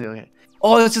 Okay, this is okay.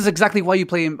 Oh, this is exactly why you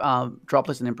play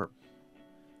Dropless and Imperm.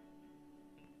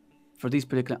 For these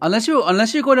particular, unless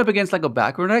you're going up against like a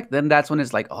backward deck, then that's when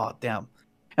it's like, oh damn.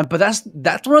 But that's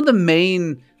one of the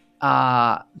main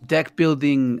deck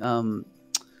building.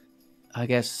 I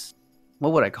guess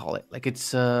what would I call it? Like you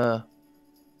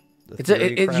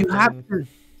have to.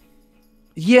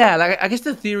 Yeah, like I guess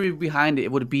the theory behind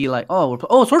it would be like,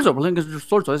 Swords Up, we're linking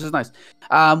Swords Up. This is nice.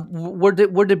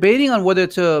 We're debating on whether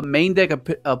to main deck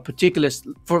a particular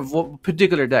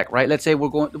deck, right? Let's say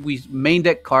we main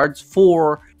deck cards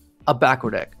for a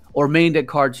backward deck, or main deck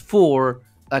cards for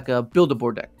like a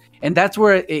build-a-board deck, and that's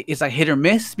where it's like hit or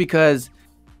miss because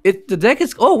the deck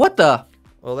is what the.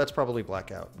 Well, that's probably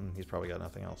Blackout, and he's probably got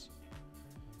nothing else.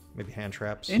 Maybe hand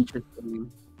traps. Interesting.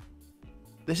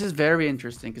 This is very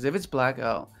interesting because if it's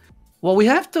Blackout, well, we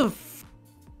have to.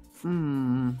 I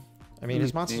mean,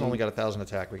 his monster's only got 1,000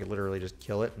 attack. We could literally just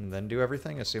kill it and then do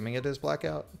everything, assuming it is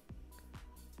Blackout.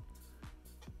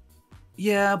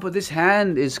 Yeah, but this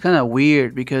hand is kind of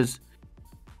weird because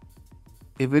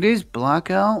if it is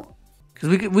blackout, because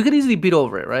we could easily beat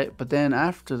over it, right? But then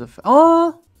after the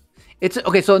it's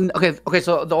okay. So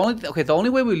the only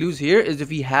way we lose here is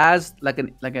if he has like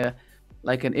an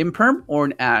imperm or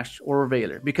an ash or a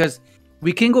veiler, because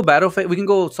we can go battle phase. We can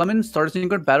go summon Stardust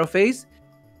Synchron battle phase.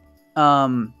 I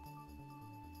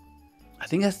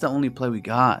think that's the only play we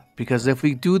got, because if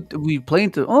we play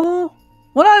into well,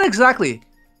 not exactly.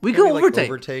 We go like overtake.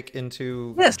 Overtake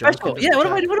into special. Yeah, what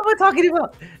am I talking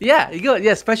about? Yeah, you go.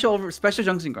 Yeah, special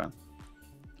junk synchron.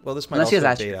 Well, this might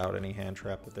also bait out any hand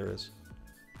trap that there is.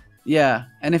 Yeah,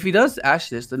 and if he does ash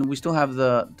this, then we still have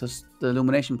the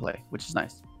Illumination play, which is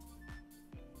nice.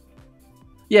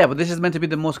 Yeah, but this is meant to be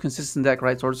the most consistent deck,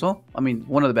 right, Sword Soul? I mean,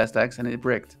 one of the best decks, and it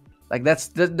bricked. Like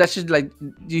that should, like,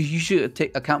 you should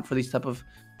take account for these type of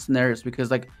scenarios, because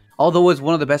like although it's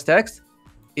one of the best decks,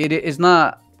 it is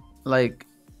not like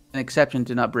an exception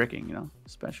to not bricking, you know,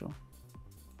 special.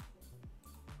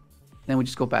 Then we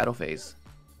just go battle phase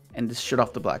and just shut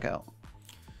off the blackout.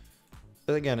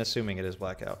 But again, assuming it is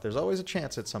blackout, there's always a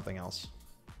chance it's something else.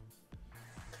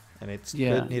 And it's he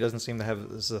doesn't seem to have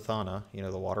Zathana, you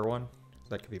know, the water one.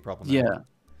 That could be problematic. Yeah.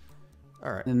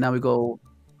 All right. And now we go.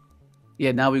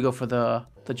 Yeah, now we go for the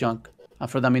junk.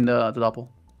 For the doppel.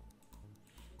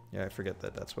 Yeah, I forget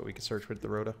that's what we could search with the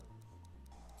Rhoda.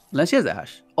 Unless he has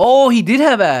Ash. Oh, he did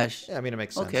have Ash. Yeah, I mean, it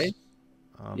makes sense. Okay.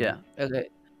 Yeah. Okay.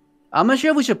 I'm not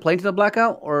sure if we should play into the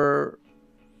blackout or,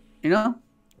 you know.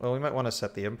 Well, we might want to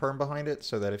set the imperm behind it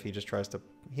so that if he just tries to,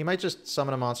 he might just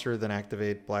summon a monster then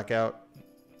activate blackout.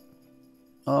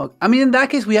 I mean, in that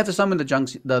case, we have to summon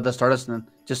the Stardust then,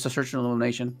 just to search an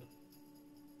Illumination.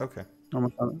 Okay.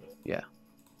 Normal summon. Yeah.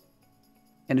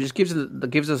 And it just gives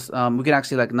us we can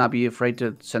actually like not be afraid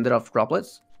to send it off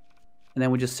droplets, and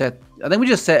then we just set. I think we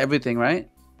just set everything, right?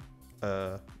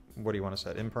 What do you want to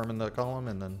set? Imperm in the column,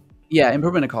 and then. Yeah,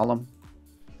 imperm in a column.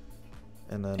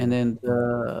 And then. And then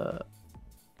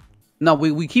no,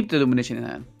 we keep the Illumination in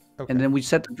hand, and then we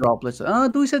set the droplets.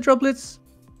 Do we set droplets?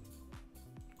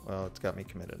 Well, it's got me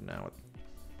committed now.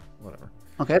 Whatever.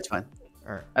 Okay, that's fine.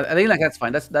 All right. I think like that's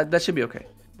fine. That should be okay.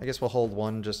 I guess we'll hold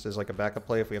one just as like a backup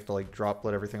play. If we have to like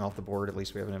droplet everything off the board, at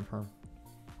least we have an imperm.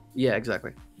 Yeah,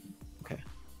 exactly. Okay.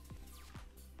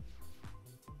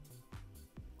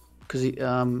 Because he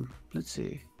let's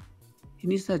see, he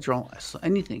needs to draw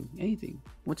anything.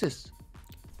 What's this?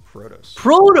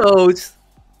 Protos.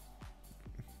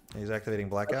 He's activating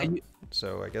blackout,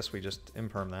 so I guess we just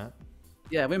imperm that.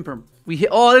 Yeah, imperm. We hit.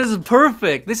 Oh, this is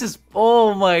perfect. This is.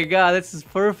 Oh my god, this is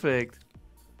perfect.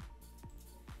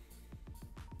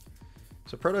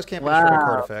 So Protoss can't destroy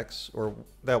card effects, or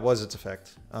that was its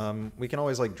effect. We can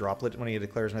always like droplet when he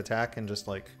declares an attack and just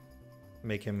like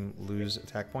make him lose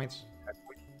attack points.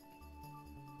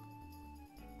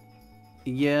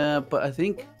 Yeah, but I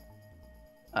think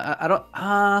I don't.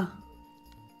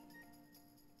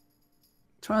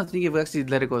 Trying to think if we actually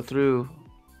let it go through.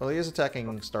 Well, he is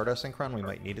attacking Stardust Synchron. We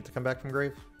might need it to come back from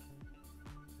grave.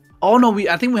 Oh no,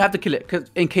 I think we have to kill it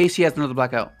in case he has another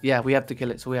blackout. Yeah, we have to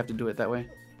kill it, so we have to do it that way.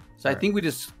 So I think we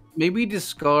just maybe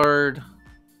discard.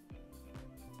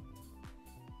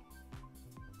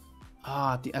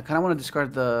 I kind of want to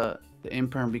discard the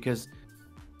imperm because.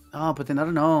 But then I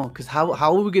don't know, because how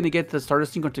are we gonna get the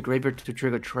Stardust Synchron to graveyard to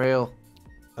trigger trail?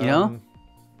 You know?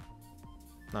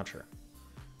 Not sure.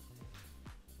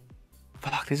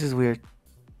 Fuck, this is weird.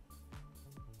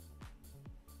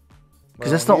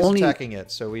 Because Well, that's the he's only attacking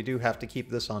it, so we do have to keep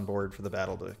this on board for the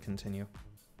battle to continue.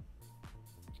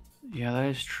 Yeah, that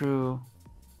is true.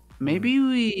 Maybe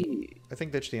we. I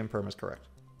think ditch the imperm is correct.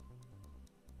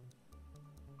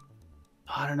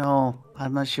 I don't know.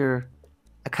 I'm not sure.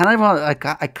 I kind of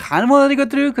want to go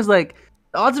through because like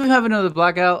the odds of him having another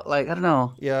blackout, like I don't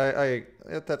know. Yeah,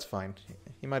 that's fine.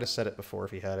 He might have said it before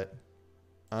if he had it.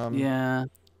 Yeah.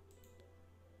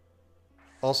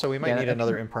 Also, we might need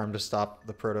another imperm to stop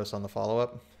the Protoss on the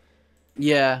follow-up.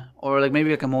 Yeah, or like maybe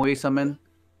like a Moe summon.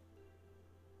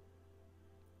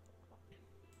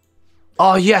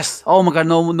 Oh yes! Oh my god,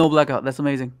 no blackout. That's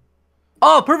amazing.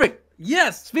 Oh, perfect.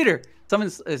 Yes, Speeder. Summon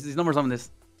his number. Summon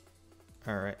this.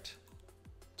 All right.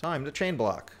 Time to chain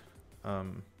block.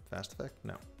 Fast effect?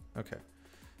 No. Okay.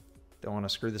 Don't want to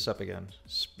screw this up again.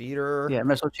 Speeder. Yeah,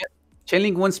 so chain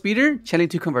link 1 speeder, chain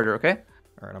link 2 converter, okay?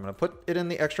 All right, I'm going to put it in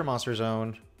the extra monster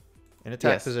zone in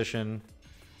attack position.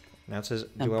 Now it says,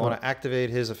 do I want to activate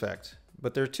his effect?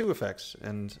 But there are 2 effects.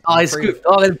 And it's good.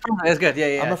 Oh, that's good.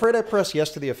 Yeah. I'm afraid I press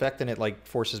yes to the effect and it like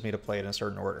forces me to play it in a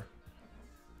certain order.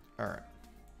 All right.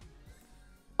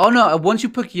 Oh no! Once you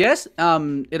pick yes,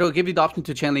 it'll give you the option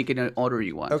to chain link in an order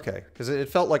you want. Okay, because it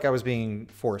felt like I was being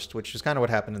forced, which is kind of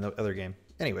what happened in the other game.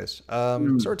 Anyways,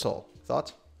 Sword Soul,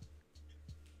 thoughts?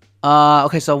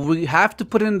 Okay, so we have to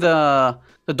put in the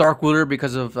Dark Ruler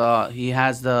because of he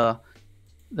has the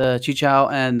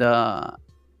Chichao and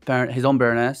his own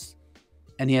Baroness,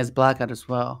 and he has Blackout as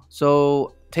well.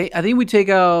 So I think we take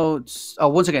out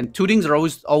once again. Tootings are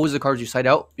always the cards you side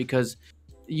out because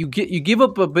you give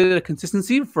up a bit of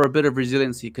consistency for a bit of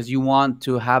resiliency because you want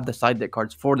to have the side deck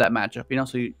cards for that matchup. You know,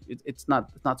 so it's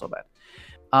not so bad.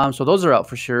 So those are out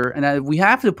for sure, and we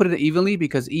have to put it evenly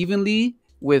because evenly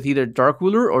with either Dark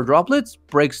Ruler or Droplets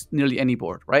breaks nearly any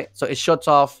board, right? So it shuts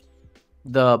off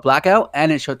the Blackout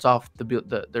and it shuts off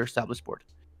their established board.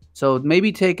 So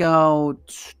maybe take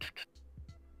out,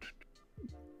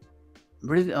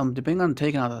 depending on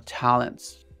taking out the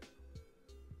talents.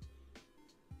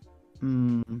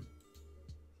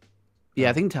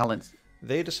 Yeah, I think talents.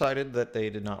 They decided that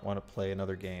they did not want to play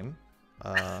another game,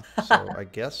 so I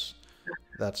guess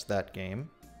that's that game.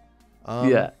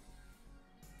 Yeah.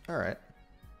 All right.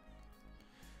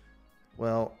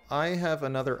 Well, I have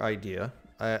another idea.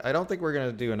 I don't think we're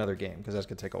going to do another game because that's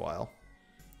going to take a while.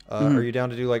 Are you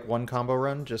down to do like one combo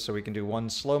run just so we can do one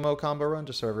slow-mo combo run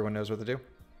just so everyone knows what to do?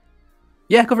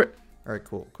 Yeah, go for it. All right,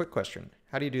 cool. Quick question.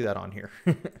 How do you do that on here?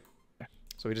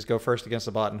 So we just go first against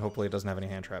the bot and hopefully it doesn't have any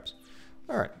hand traps.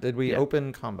 All right. Did we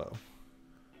open combo?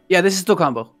 Yeah, this is still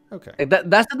combo. Okay.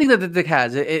 That's the thing that the deck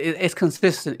has. It's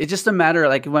consistent. It's just a matter,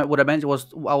 like what I mentioned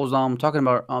I was talking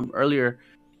about earlier,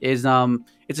 is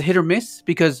it's a hit or miss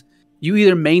because you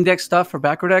either main deck stuff for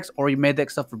backer decks or you main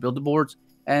deck stuff for builder boards,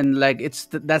 and like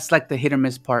that's like the hit or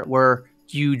miss part where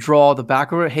you draw the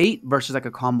backer hate versus like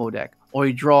a combo deck, or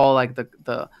you draw like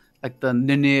the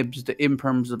Ninibs, the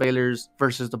Imperms, the Veilers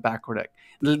versus the backer deck.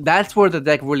 That's where the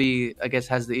deck really, I guess,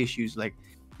 has the issues, like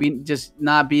just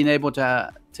not being able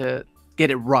to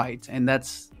get it right, and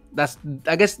that's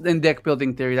I guess in deck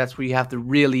building theory, that's where you have to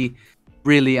really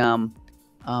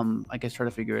I guess try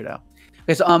to figure it out.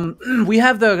 Okay, so we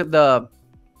have the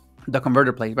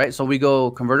converter play, right? So we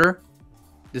go converter,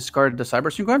 discard the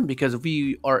Cyber Synchron because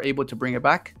we are able to bring it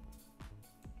back.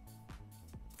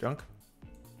 Junk?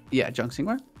 Yeah, junk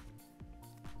Synchron.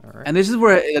 All right. And this is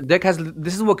where the deck has.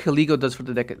 This is what Caligo does for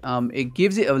the deck. It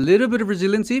gives it a little bit of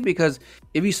resiliency because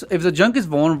if the junk is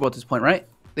vulnerable at this point, right?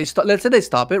 Let's say they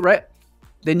stop it, right?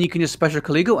 Then you can just special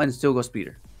Caligo and still go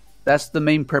speeder. That's the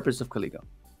main purpose of Caligo.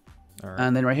 All right.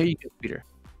 And then right here you get speeder.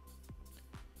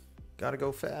 Gotta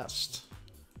go fast.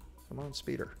 Come on,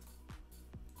 speeder.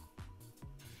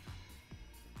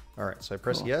 All right, so I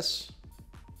press yes.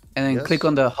 And then click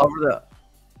on the hover the.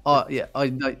 Oh yeah.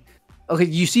 No. Okay,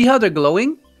 you see how they're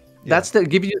glowing? Yeah. That's to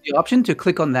give you the option to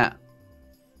click on that.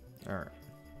 All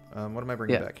right. What am I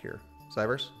bringing back here?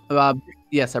 Cybers?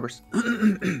 Yeah, Cybers.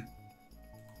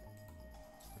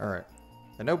 All right.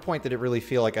 At no point did it really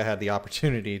feel like I had the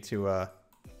opportunity to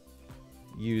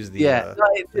use the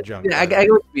junk. Yeah, I get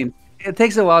what you mean. It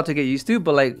takes a while to get used to,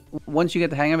 but like once you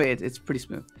get the hang of it, it's pretty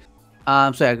smooth.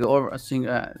 So I go over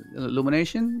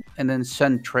Illumination and then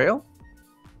send Trail.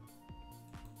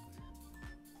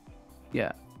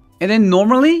 Yeah. And then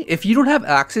normally, if you don't have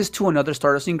access to another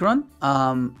Stardust Synchron,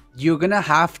 you're going to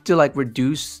have to like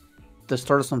reduce the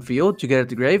Stardust on field to get it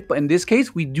to grave. But in this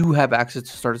case, we do have access to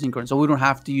Stardust Synchron, so we don't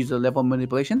have to use the level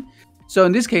manipulation. So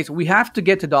in this case, we have to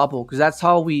get to Doppel because that's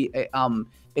how we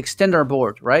extend our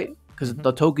board, right? Because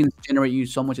the tokens generate you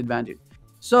so much advantage.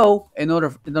 So in order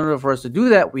for us to do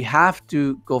that, we have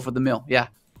to go for the mill. Yeah,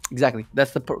 exactly.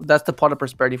 That's the pot of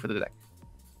prosperity for the deck.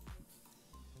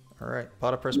 All right,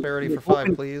 pot of prosperity for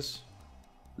 5, please.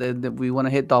 We want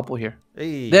to hit Doppel here.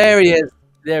 Hey. There he is.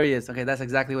 There he is. Okay, that's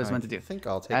exactly what it's meant to do. I think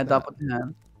I'll take Add that. Doppel to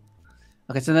hand.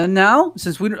 Okay, so then now,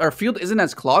 since our field isn't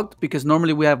as clogged, because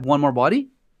normally we have one more body,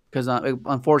 because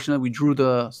unfortunately we drew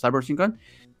the Cyber Synchron,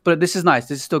 but this is nice.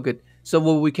 This is still good. So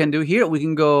what we can do here, we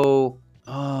can go.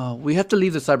 We have to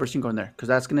leave the Cyber Synchron there because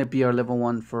that's gonna be our level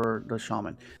 1 for the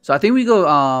Shaman. So I think we go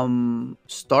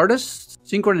Stardust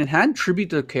Synchron in hand, tribute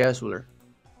to the Chaos Ruler.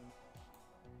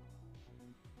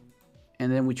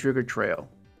 And then we trigger Trail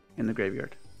in the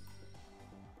graveyard.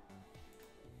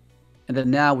 And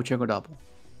then now we trigger Doppel.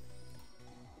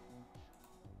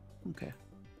 Okay.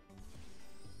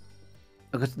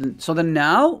 So then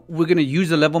now we're going to use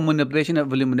the level manipulation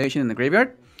of Illumination in the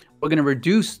graveyard. We're going to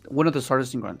reduce one of the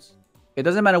Stardust Synchron's. It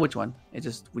doesn't matter which one. We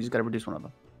just got to reduce one of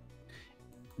them.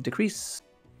 Decrease.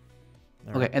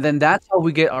 All okay, right. And then that's how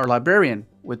we get our Librarian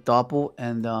with Doppel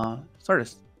and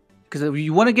Stardust. Because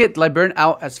you want to get Librarian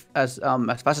out as fast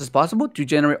as possible to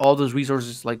generate all those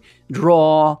resources like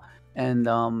draw,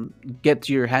 and get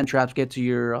to your hand traps, get to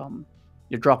your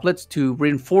droplets to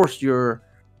reinforce your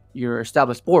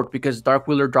established board, because Dark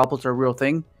Wheeler droplets are a real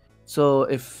thing. So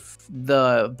if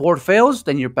the board fails,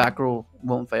 then your back row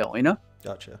won't fail, you know?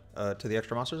 Gotcha. To the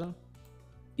extra monster zone?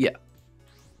 Yeah.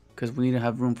 Because we need to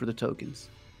have room for the tokens.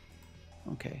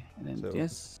 Okay. And then So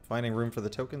yes. finding room for the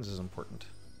tokens is important.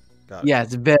 Got it. Yeah,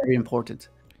 it's very important.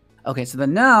 Okay, so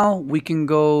then now we can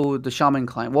go the Shaman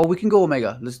Climb. Well, we can go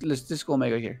Omega. Let's just go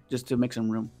Omega here, just to make some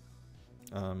room.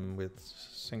 With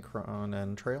Synchron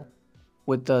and Trail?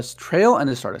 With the Trail and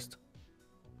the Stardust.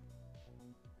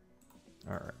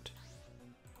 Alright.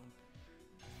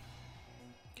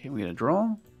 Okay, we get a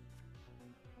draw.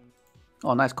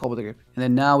 Oh, nice call with the grip. And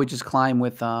then now we just climb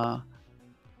with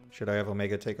Should I have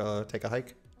Omega take a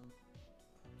hike?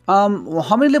 well,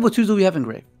 how many level 2s do we have in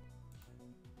Grave?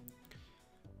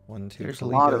 1, 2 There's a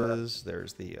lot of Kaligas.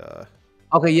 There's the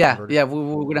okay, yeah, converter. yeah,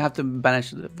 we're gonna have to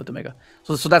banish with the Mega.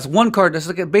 So that's one card. That's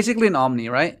like basically an Omni,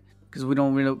 right? Because we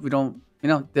don't, you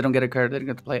know, they don't get a card. They don't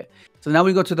get to play it. So now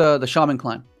we go to the Shaman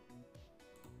Climb.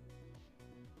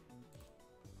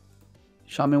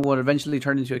 Shaman will eventually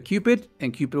turn into a Cupid,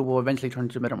 and Cupid will eventually turn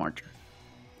into a Meta Marcher.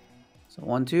 So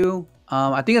 1, 2.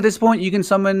 I think at this point you can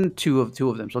summon two of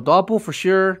them. So Doppel for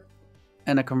sure,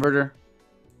 and a Converter.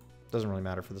 Doesn't really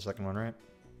matter for the second one, right?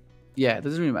 Yeah, it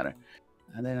doesn't really matter.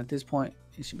 And then at this point,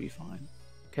 it should be fine.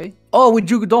 Okay. Oh, we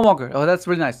drew Dawnwalker. Oh, that's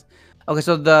really nice. Okay,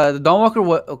 so the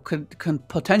Dawnwalker could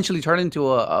potentially turn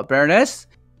into a Baroness,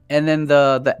 and then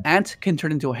the Ant can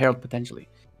turn into a Herald potentially.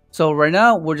 So right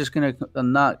now, we're just gonna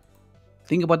not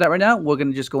think about that right now. We're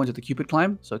gonna just go into the Cupid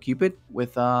climb. So Cupid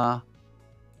with that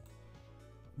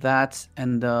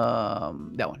and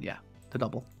that one, yeah, the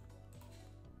double.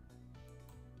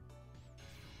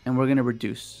 And we're gonna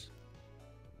reduce.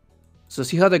 So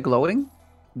see how they're glowing?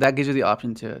 That gives you the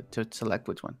option to select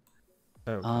which one.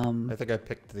 Oh, I think I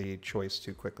picked the choice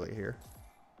too quickly here,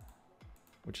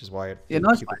 which is why it yeah, no,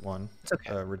 it's Cupid fine. one. It's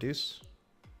okay. Reduce.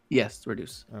 Yes,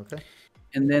 reduce. Okay.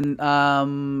 And then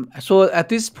so at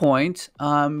this point,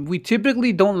 we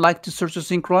typically don't like to search the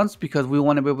synchrons because we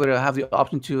want to be able to have the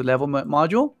option to level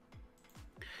module.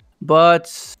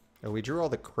 But Oh, we drew all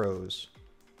the crows.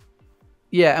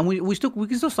 yeah, and we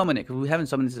can still summon it because we haven't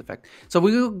summoned this effect. So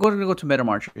we're going to go to Meta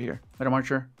Marcher here. Meta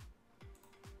Marcher.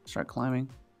 Start climbing.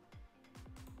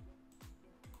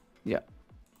 Yeah.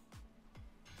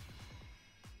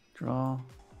 Draw.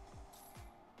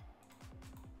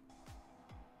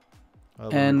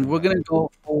 And we're gonna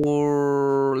go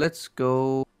for. Let's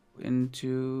go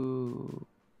into.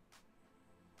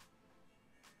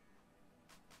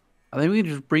 I think we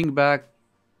can just bring back.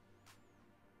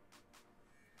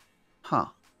 Huh.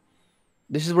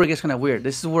 This is where it gets kind of weird.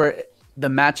 This is where the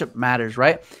matchup matters,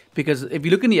 right? Because if you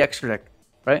look in the extra deck,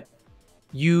 right,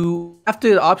 you have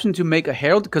the option to make a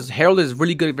Herald because Herald is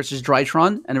really good versus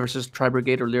Drytron and versus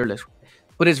Tri-Brigade or Leerless,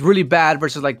 but it's really bad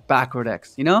versus like backward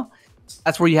decks, you know?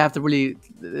 That's where you have to really,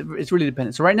 it's really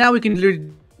dependent. So right now we can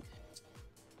literally.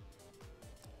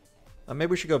 Maybe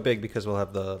we should go big because we'll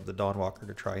have the Dawnwalker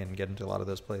to try and get into a lot of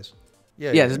those plays.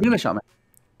 Yeah. Yeah, just bring back Shaman.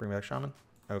 Bring back Shaman?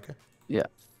 Okay. Yeah.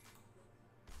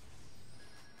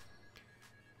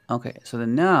 Okay, so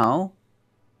then now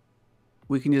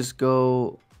we can just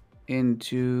go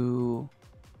into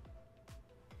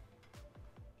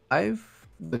 5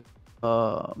 with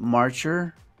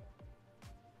Marcher.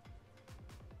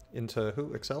 Into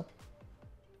who? Excel?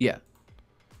 Yeah.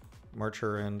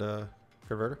 Marcher and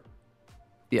Converter?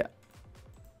 Yeah.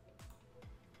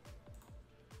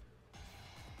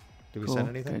 Do we send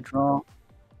anything? Okay, draw.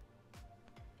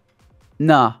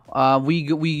 Nah. We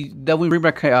bring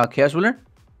back Chaos Ruler.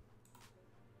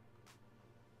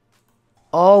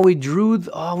 Oh, we drew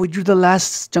the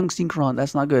last junk synchron.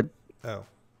 That's not good. Oh.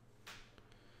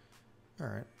 All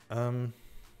right.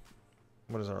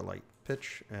 What is our light?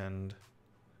 Pitch and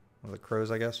one of the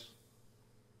crows, I guess.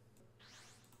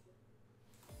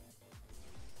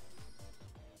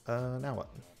 Now what?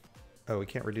 Oh, we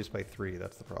can't reduce by 3.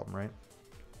 That's the problem, right?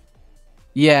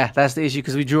 Yeah, that's the issue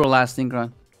because we drew our last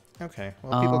synchron. Okay.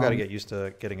 Well, people got to get used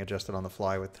to getting adjusted on the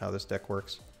fly with how this deck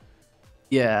works.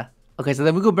 Yeah. Okay, so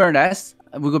then we go Baroness.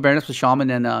 We go Baroness with Shaman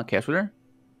and Chaos Ruler.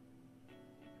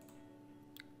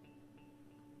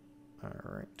 All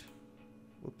right.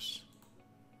 Whoops.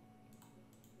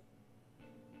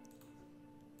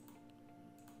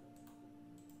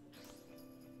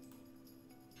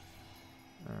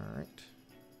 All right.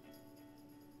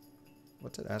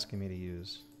 What's it asking me to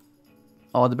use?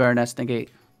 Oh, the Baroness negate.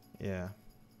 Yeah.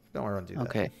 Don't want to do that.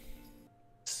 Okay.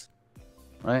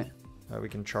 Right? We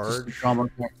can charge. Draw more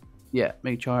cards. Yeah,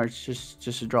 make charge just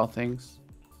to draw things.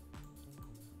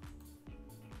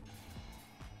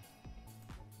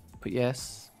 Put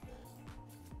yes.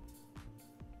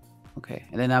 Okay,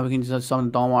 and then now we can just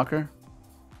summon Dawnwalker.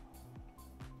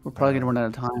 We're probably gonna run out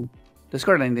of time.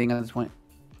 Discard anything at this point.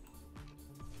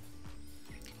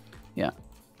 Yeah,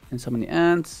 and summon the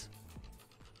ants.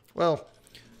 Well,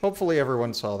 hopefully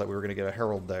everyone saw that we were gonna get a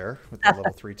Herald there with the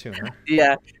level 3 tuner.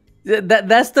 Yeah,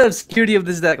 that's the security of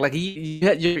this deck. Like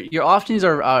your options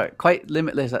are quite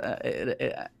limitless,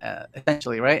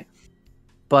 essentially, right?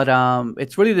 But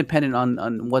it's really dependent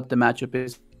on what the matchup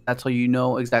is. That's how you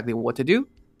know exactly what to do.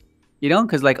 You know,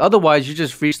 because like otherwise you're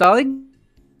just freestyling,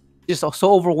 just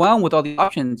so overwhelmed with all the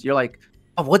options. You're like,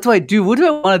 oh, what do I do? What do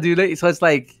I want to do? So it's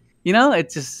like, you know,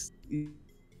 it's just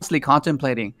constantly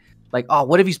contemplating, like, oh,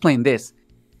 what if he's playing this,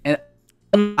 and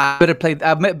I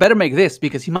better make this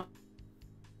because he might.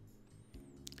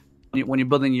 When you're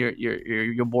building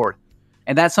your board,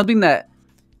 and that's something that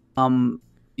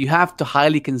you have to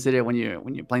highly consider when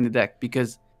you're playing the deck,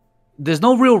 because there's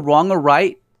no real wrong or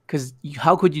right, because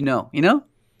how could you know? You know,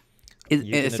 You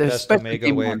can at best Omega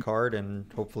away a card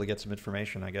and hopefully get some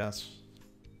information, I guess.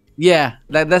 Yeah,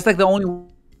 that's like the only.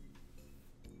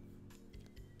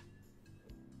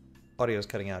 Audio's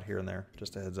cutting out here and there.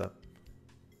 Just a heads up.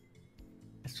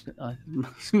 It's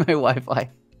my Wi-Fi. Yeah,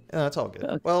 that's all good.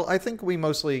 Okay. Well, I think we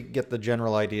mostly get the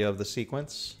general idea of the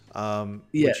sequence, yeah.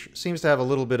 which seems to have a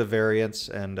little bit of variance,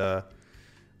 and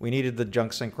we needed the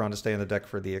Junk Synchron to stay in the deck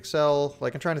for the Excel.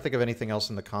 Like, I'm trying to think of anything else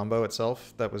in the combo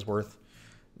itself that was worth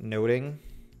noting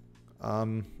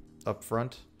up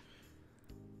front.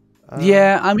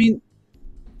 Yeah, I mean,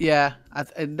 yeah,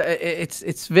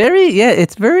 it's very, yeah,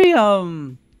 it's very,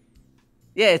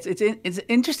 yeah, it's an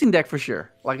interesting deck for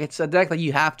sure. Like, it's a deck that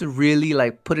you have to really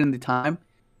like put in the time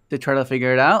to try to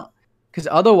figure it out, because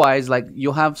otherwise, like,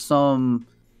 you'll have some.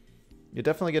 You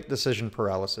definitely get decision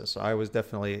paralysis. I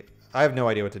have no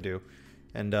idea what to do,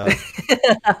 and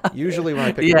usually when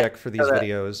I pick a deck for these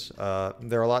videos,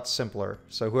 they're a lot simpler.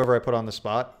 So whoever I put on the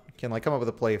spot can like come up with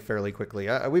a play fairly quickly.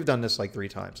 We've done this like 3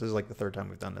 times. This is like the 3rd time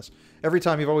we've done this. Every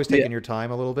time you've always taken your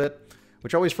time a little bit,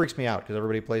 which always freaks me out because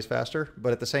everybody plays faster.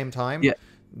 But at the same time,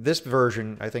 this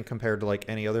version, I think, compared to like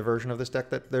any other version of this deck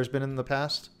that there's been in the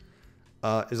past,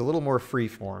 is a little more free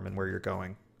form in where you're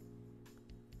going.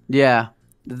 Yeah,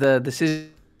 the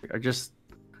decisions are just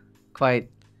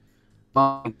quite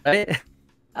long, right?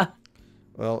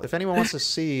 Well, if anyone wants to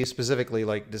see specifically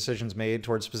like decisions made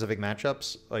towards specific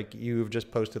matchups, like you've just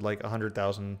posted like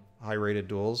 100,000 high-rated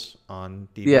duels on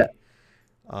DB.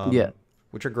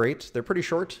 Which are great. They're pretty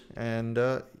short, and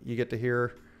you get to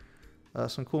hear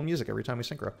some cool music every time we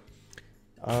synchro.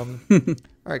 All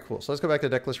right, cool. So let's go back to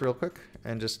the deck list real quick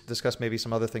and just discuss maybe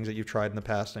some other things that you've tried in the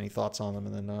past, any thoughts on them,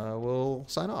 and then we'll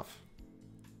sign off.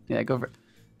 Yeah, go for it.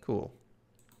 Cool.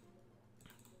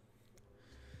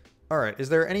 All right. Is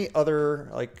there any other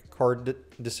like card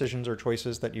decisions or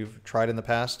choices that you've tried in the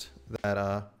past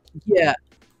that? Yeah,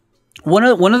 one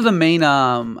of the main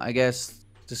I guess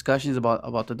discussions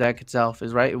about the deck itself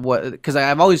is because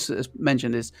I've always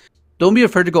mentioned is don't be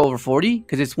afraid to go over 40,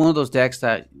 because it's one of those decks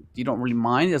that you don't really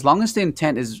mind as long as the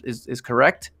intent is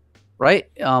correct, right?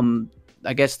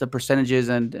 I guess the percentages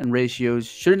and ratios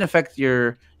shouldn't affect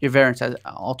your variance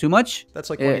all too much. That's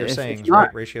like what you're saying,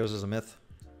 right? Ratios is a myth.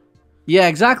 Yeah,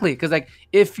 exactly. Because like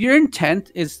if your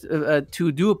intent is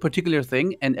to do a particular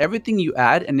thing and everything you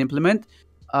add and implement,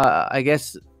 I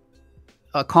guess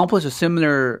accomplish a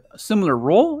similar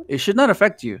role, it should not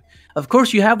affect you. Of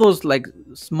course, you have those like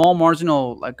small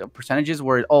marginal like percentages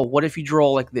where, oh, what if you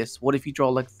draw like this? What if you draw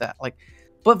like that? Like,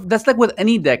 but that's like with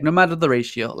any deck, no matter the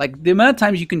ratio. Like the amount of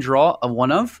times you can draw a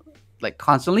one of, like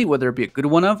constantly, whether it be a good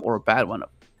one of or a bad one of,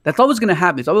 that's always going to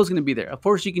happen. It's always going to be there. Of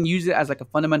course, you can use it as like a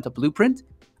fundamental blueprint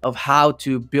of how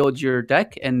to build your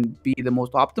deck and be the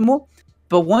most optimal.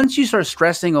 But once you start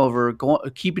stressing over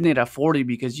keeping it at 40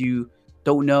 because you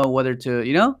don't know whether to,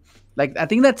 you know, like I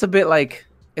think that's a bit like,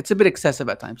 it's a bit excessive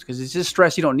at times, because it's just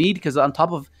stress you don't need. Because on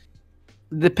top of,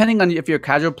 depending on if you're a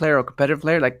casual player or competitive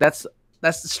player, like that's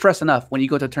stress enough when you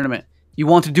go to a tournament. You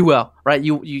want to do well, right?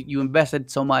 You invested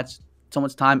so much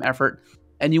time, effort,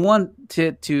 and you want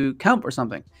to count for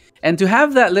something. And to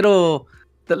have that little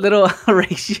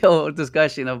ratio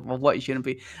discussion of what you shouldn't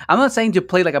be. I'm not saying to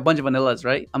play like a bunch of vanillas,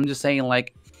 right? I'm just saying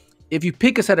like if you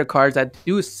pick a set of cards that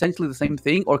do essentially the same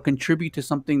thing or contribute to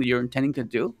something that you're intending to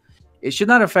do, it should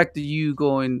not affect you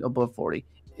going above 40.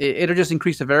 It'll just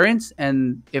increase the variance,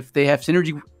 and if they have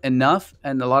synergy enough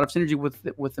and a lot of synergy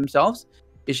with themselves,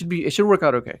 it should work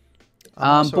out okay.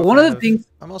 But one of the things,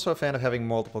 I'm also a fan of having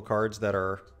multiple cards that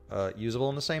are usable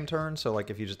in the same turn. So like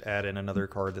if you just add in another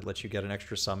card that lets you get an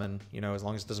extra summon, you know, as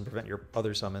long as it doesn't prevent your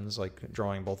other summons, like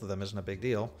drawing both of them isn't a big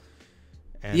deal.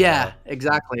 And Yeah,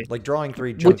 exactly. like drawing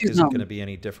 3 Which junk is isn't going to be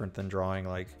any different than drawing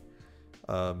like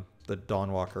the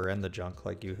Dawnwalker and the junk.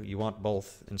 Like you want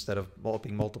both instead of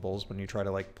being multiples. When you try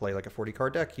to like play like a 40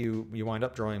 card deck, you wind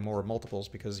up drawing more multiples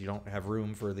because you don't have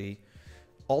room for the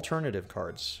alternative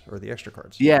cards or the extra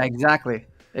cards. Yeah, exactly.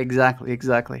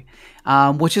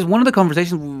 Which is one of the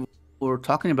conversations we were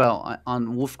talking about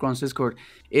on Wolfgron's Discord,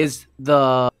 is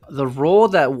the role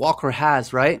that Walker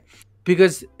has, right?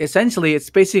 Because essentially it's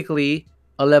basically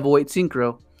a level 8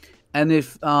 synchro. And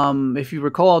if you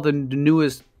recall, the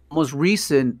newest, most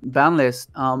recent ban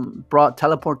list brought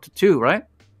teleport to 2, right?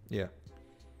 Yeah.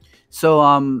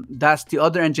 So that's the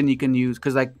other engine you can use,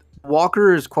 because like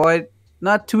Walker is quite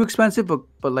not too expensive,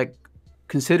 but like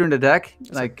considering the deck,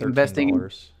 It's like $13. investing.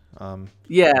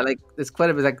 Yeah, like it's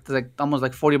quite a bit, like almost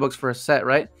like $40 for a set,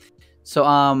 right? So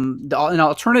an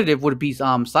alternative would be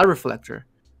Side Reflector,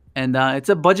 and it's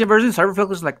a budget version. Side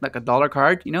Reflector is like a $1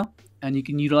 card, you know, and you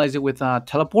can utilize it with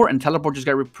teleport, and teleport just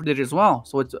got reprinted as well,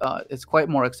 so it's quite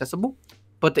more accessible.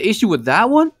 But the issue with that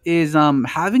one is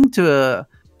having to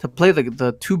play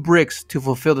the 2 bricks to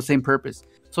fulfill the same purpose.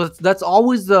 So that's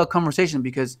always the conversation,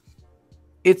 because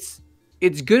it's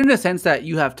good in the sense that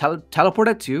you have teleport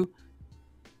at 2,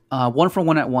 1 for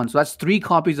 1 at 1. So that's 3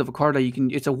 copies of a card that you can.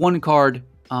 It's a 1 card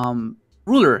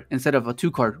ruler instead of a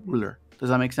 2 card ruler. Does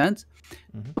that make sense?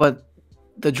 Mm-hmm. But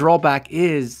the drawback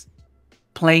is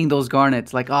playing those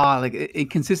garnets. Like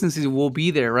inconsistencies will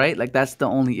be there, right? Like that's the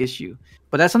only issue.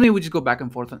 But that's something we just go back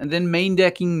and forth on. And then main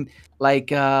decking,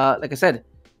 like I said,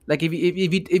 like if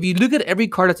you look at every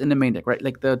card that's in the main deck, right?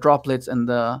 Like the droplets and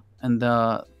the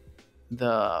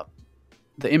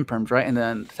imperms, right? And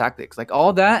then the tactics, like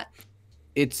all that.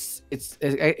 It's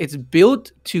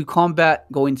built to combat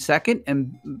going second,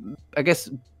 and I guess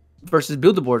versus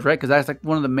build the boards, right? Because that's like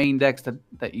one of the main decks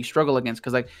that you struggle against.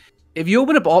 Because like if you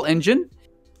open up all engine,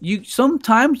 you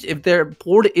sometimes, if their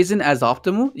board isn't as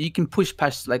optimal, you can push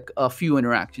past like a few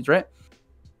interactions, right?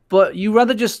 But you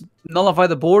rather just nullify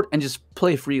the board and just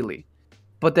play freely.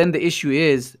 But then the issue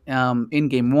is in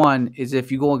game 1 is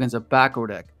if you go against a backrow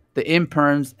deck, the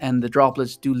imperms and the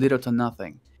droplets do little to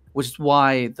nothing. Which is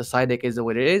why the side deck is the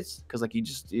way it is, because like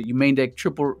you main deck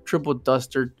triple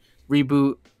duster,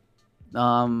 reboot,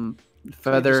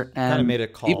 feather, and kind of made a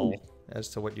call as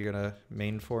to what you're gonna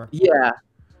main for.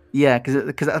 Yeah,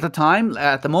 because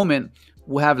at the moment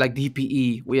we have like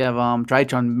DPE, we have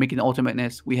Drytron making the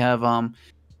ultimateness, we have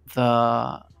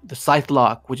the Scythe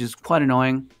Lock, which is quite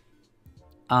annoying,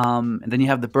 and then you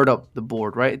have the bird up the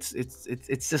board, right?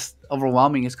 It's just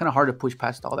overwhelming. It's kind of hard to push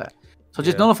past all that. So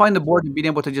just nullifying the board and being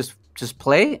able to just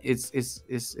play is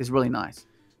really nice.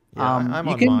 Yeah, I'm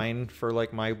on mine for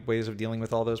like my ways of dealing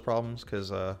with all those problems, because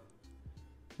but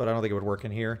I don't think it would work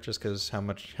in here just because how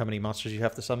many monsters you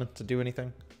have to summon to do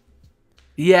anything.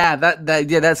 Yeah,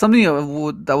 that's something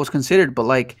that was considered, but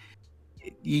like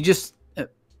you just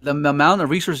the amount of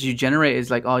resources you generate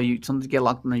is like you something to get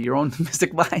locked into your own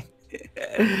Mystic Vine.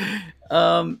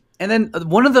 And then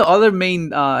one of the other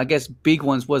main, I guess, big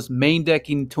ones was main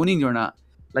decking tuning or not.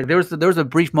 Like there was a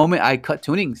brief moment I cut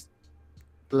tunings,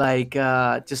 like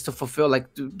just to fulfill like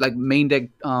main deck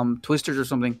twisters or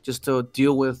something, just to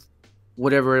deal with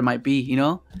whatever it might be, you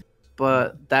know.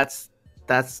 But that's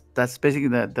basically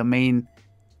the main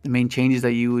changes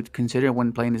that you would consider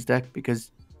when playing this deck,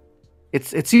 because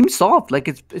it seems soft, like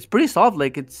it's pretty soft,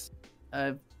 like it's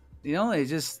you know, it's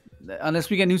just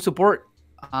unless we get new support.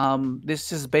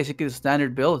 This is basically the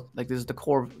standard build. Like this is the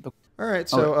core. All right,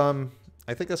 so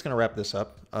I think that's gonna wrap this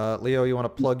up. Leo, you want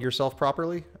to plug yourself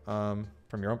properly from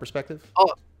your own perspective?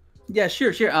 Oh, yeah,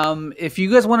 sure. If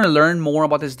you guys want to learn more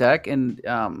about this deck and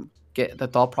get the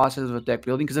thought process of deck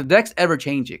building, because the deck's ever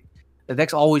changing. The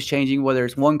deck's always changing, whether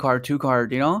it's 1 card, 2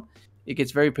 card. You know, it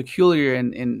gets very peculiar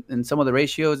in some of the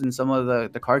ratios and some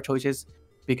of the card choices,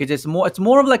 because it's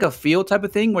more of like a feel type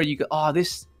of thing where you go,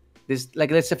 this,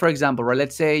 like, let's say, for example, right?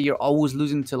 Let's say you're always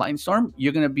losing to Lightning Storm.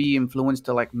 You're going to be influenced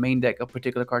to, like, main deck a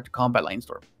particular card to combat Lightning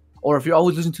Storm. Or if you're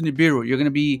always losing to Nibiru, you're going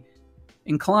to be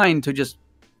inclined to just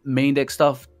main deck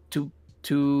stuff to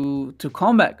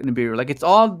combat Nibiru. Like, it's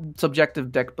all subjective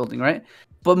deck building, right?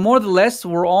 But more or less,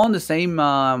 we're all in the same,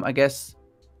 I guess,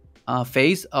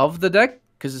 phase of the deck.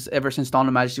 Because ever since Dawn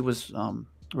of Majesty was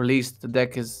released, the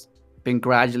deck has been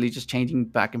gradually just changing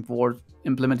back and forth,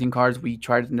 implementing cards we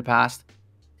tried in the past.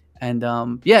 And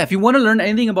yeah, if you want to learn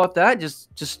anything about that, just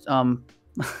go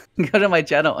to my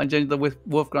channel and join the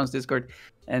Wolfgron's Discord,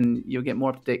 and you'll get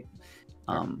more up-to-date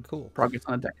cool progress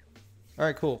on the deck. All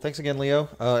right, cool. Thanks again, Leo.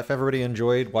 If everybody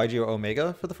enjoyed Yugioh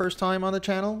Omega for the first time on the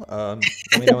channel, let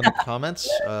me know in the comments.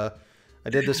 I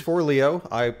did this for Leo.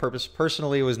 I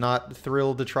personally was not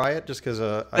thrilled to try it just because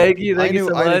Thank you so I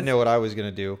didn't much. know what I was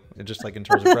gonna do. Just like in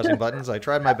terms of pressing buttons, I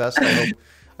tried my best.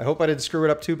 I hope I didn't screw it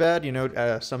up too bad. You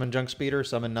know, summon junk speeder,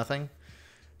 summon nothing.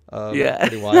 Yeah,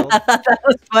 pretty wild. that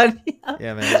was funny.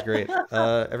 Yeah, man, it's great.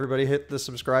 Everybody hit the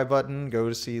subscribe button. Go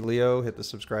to see Leo. Hit the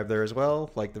subscribe there as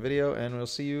well. Like the video, and we'll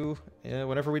see you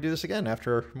whenever we do this again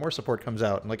after more support comes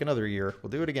out in like another year. We'll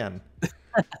do it again.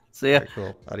 So yeah. All right,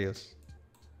 cool. Adios.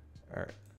 All right.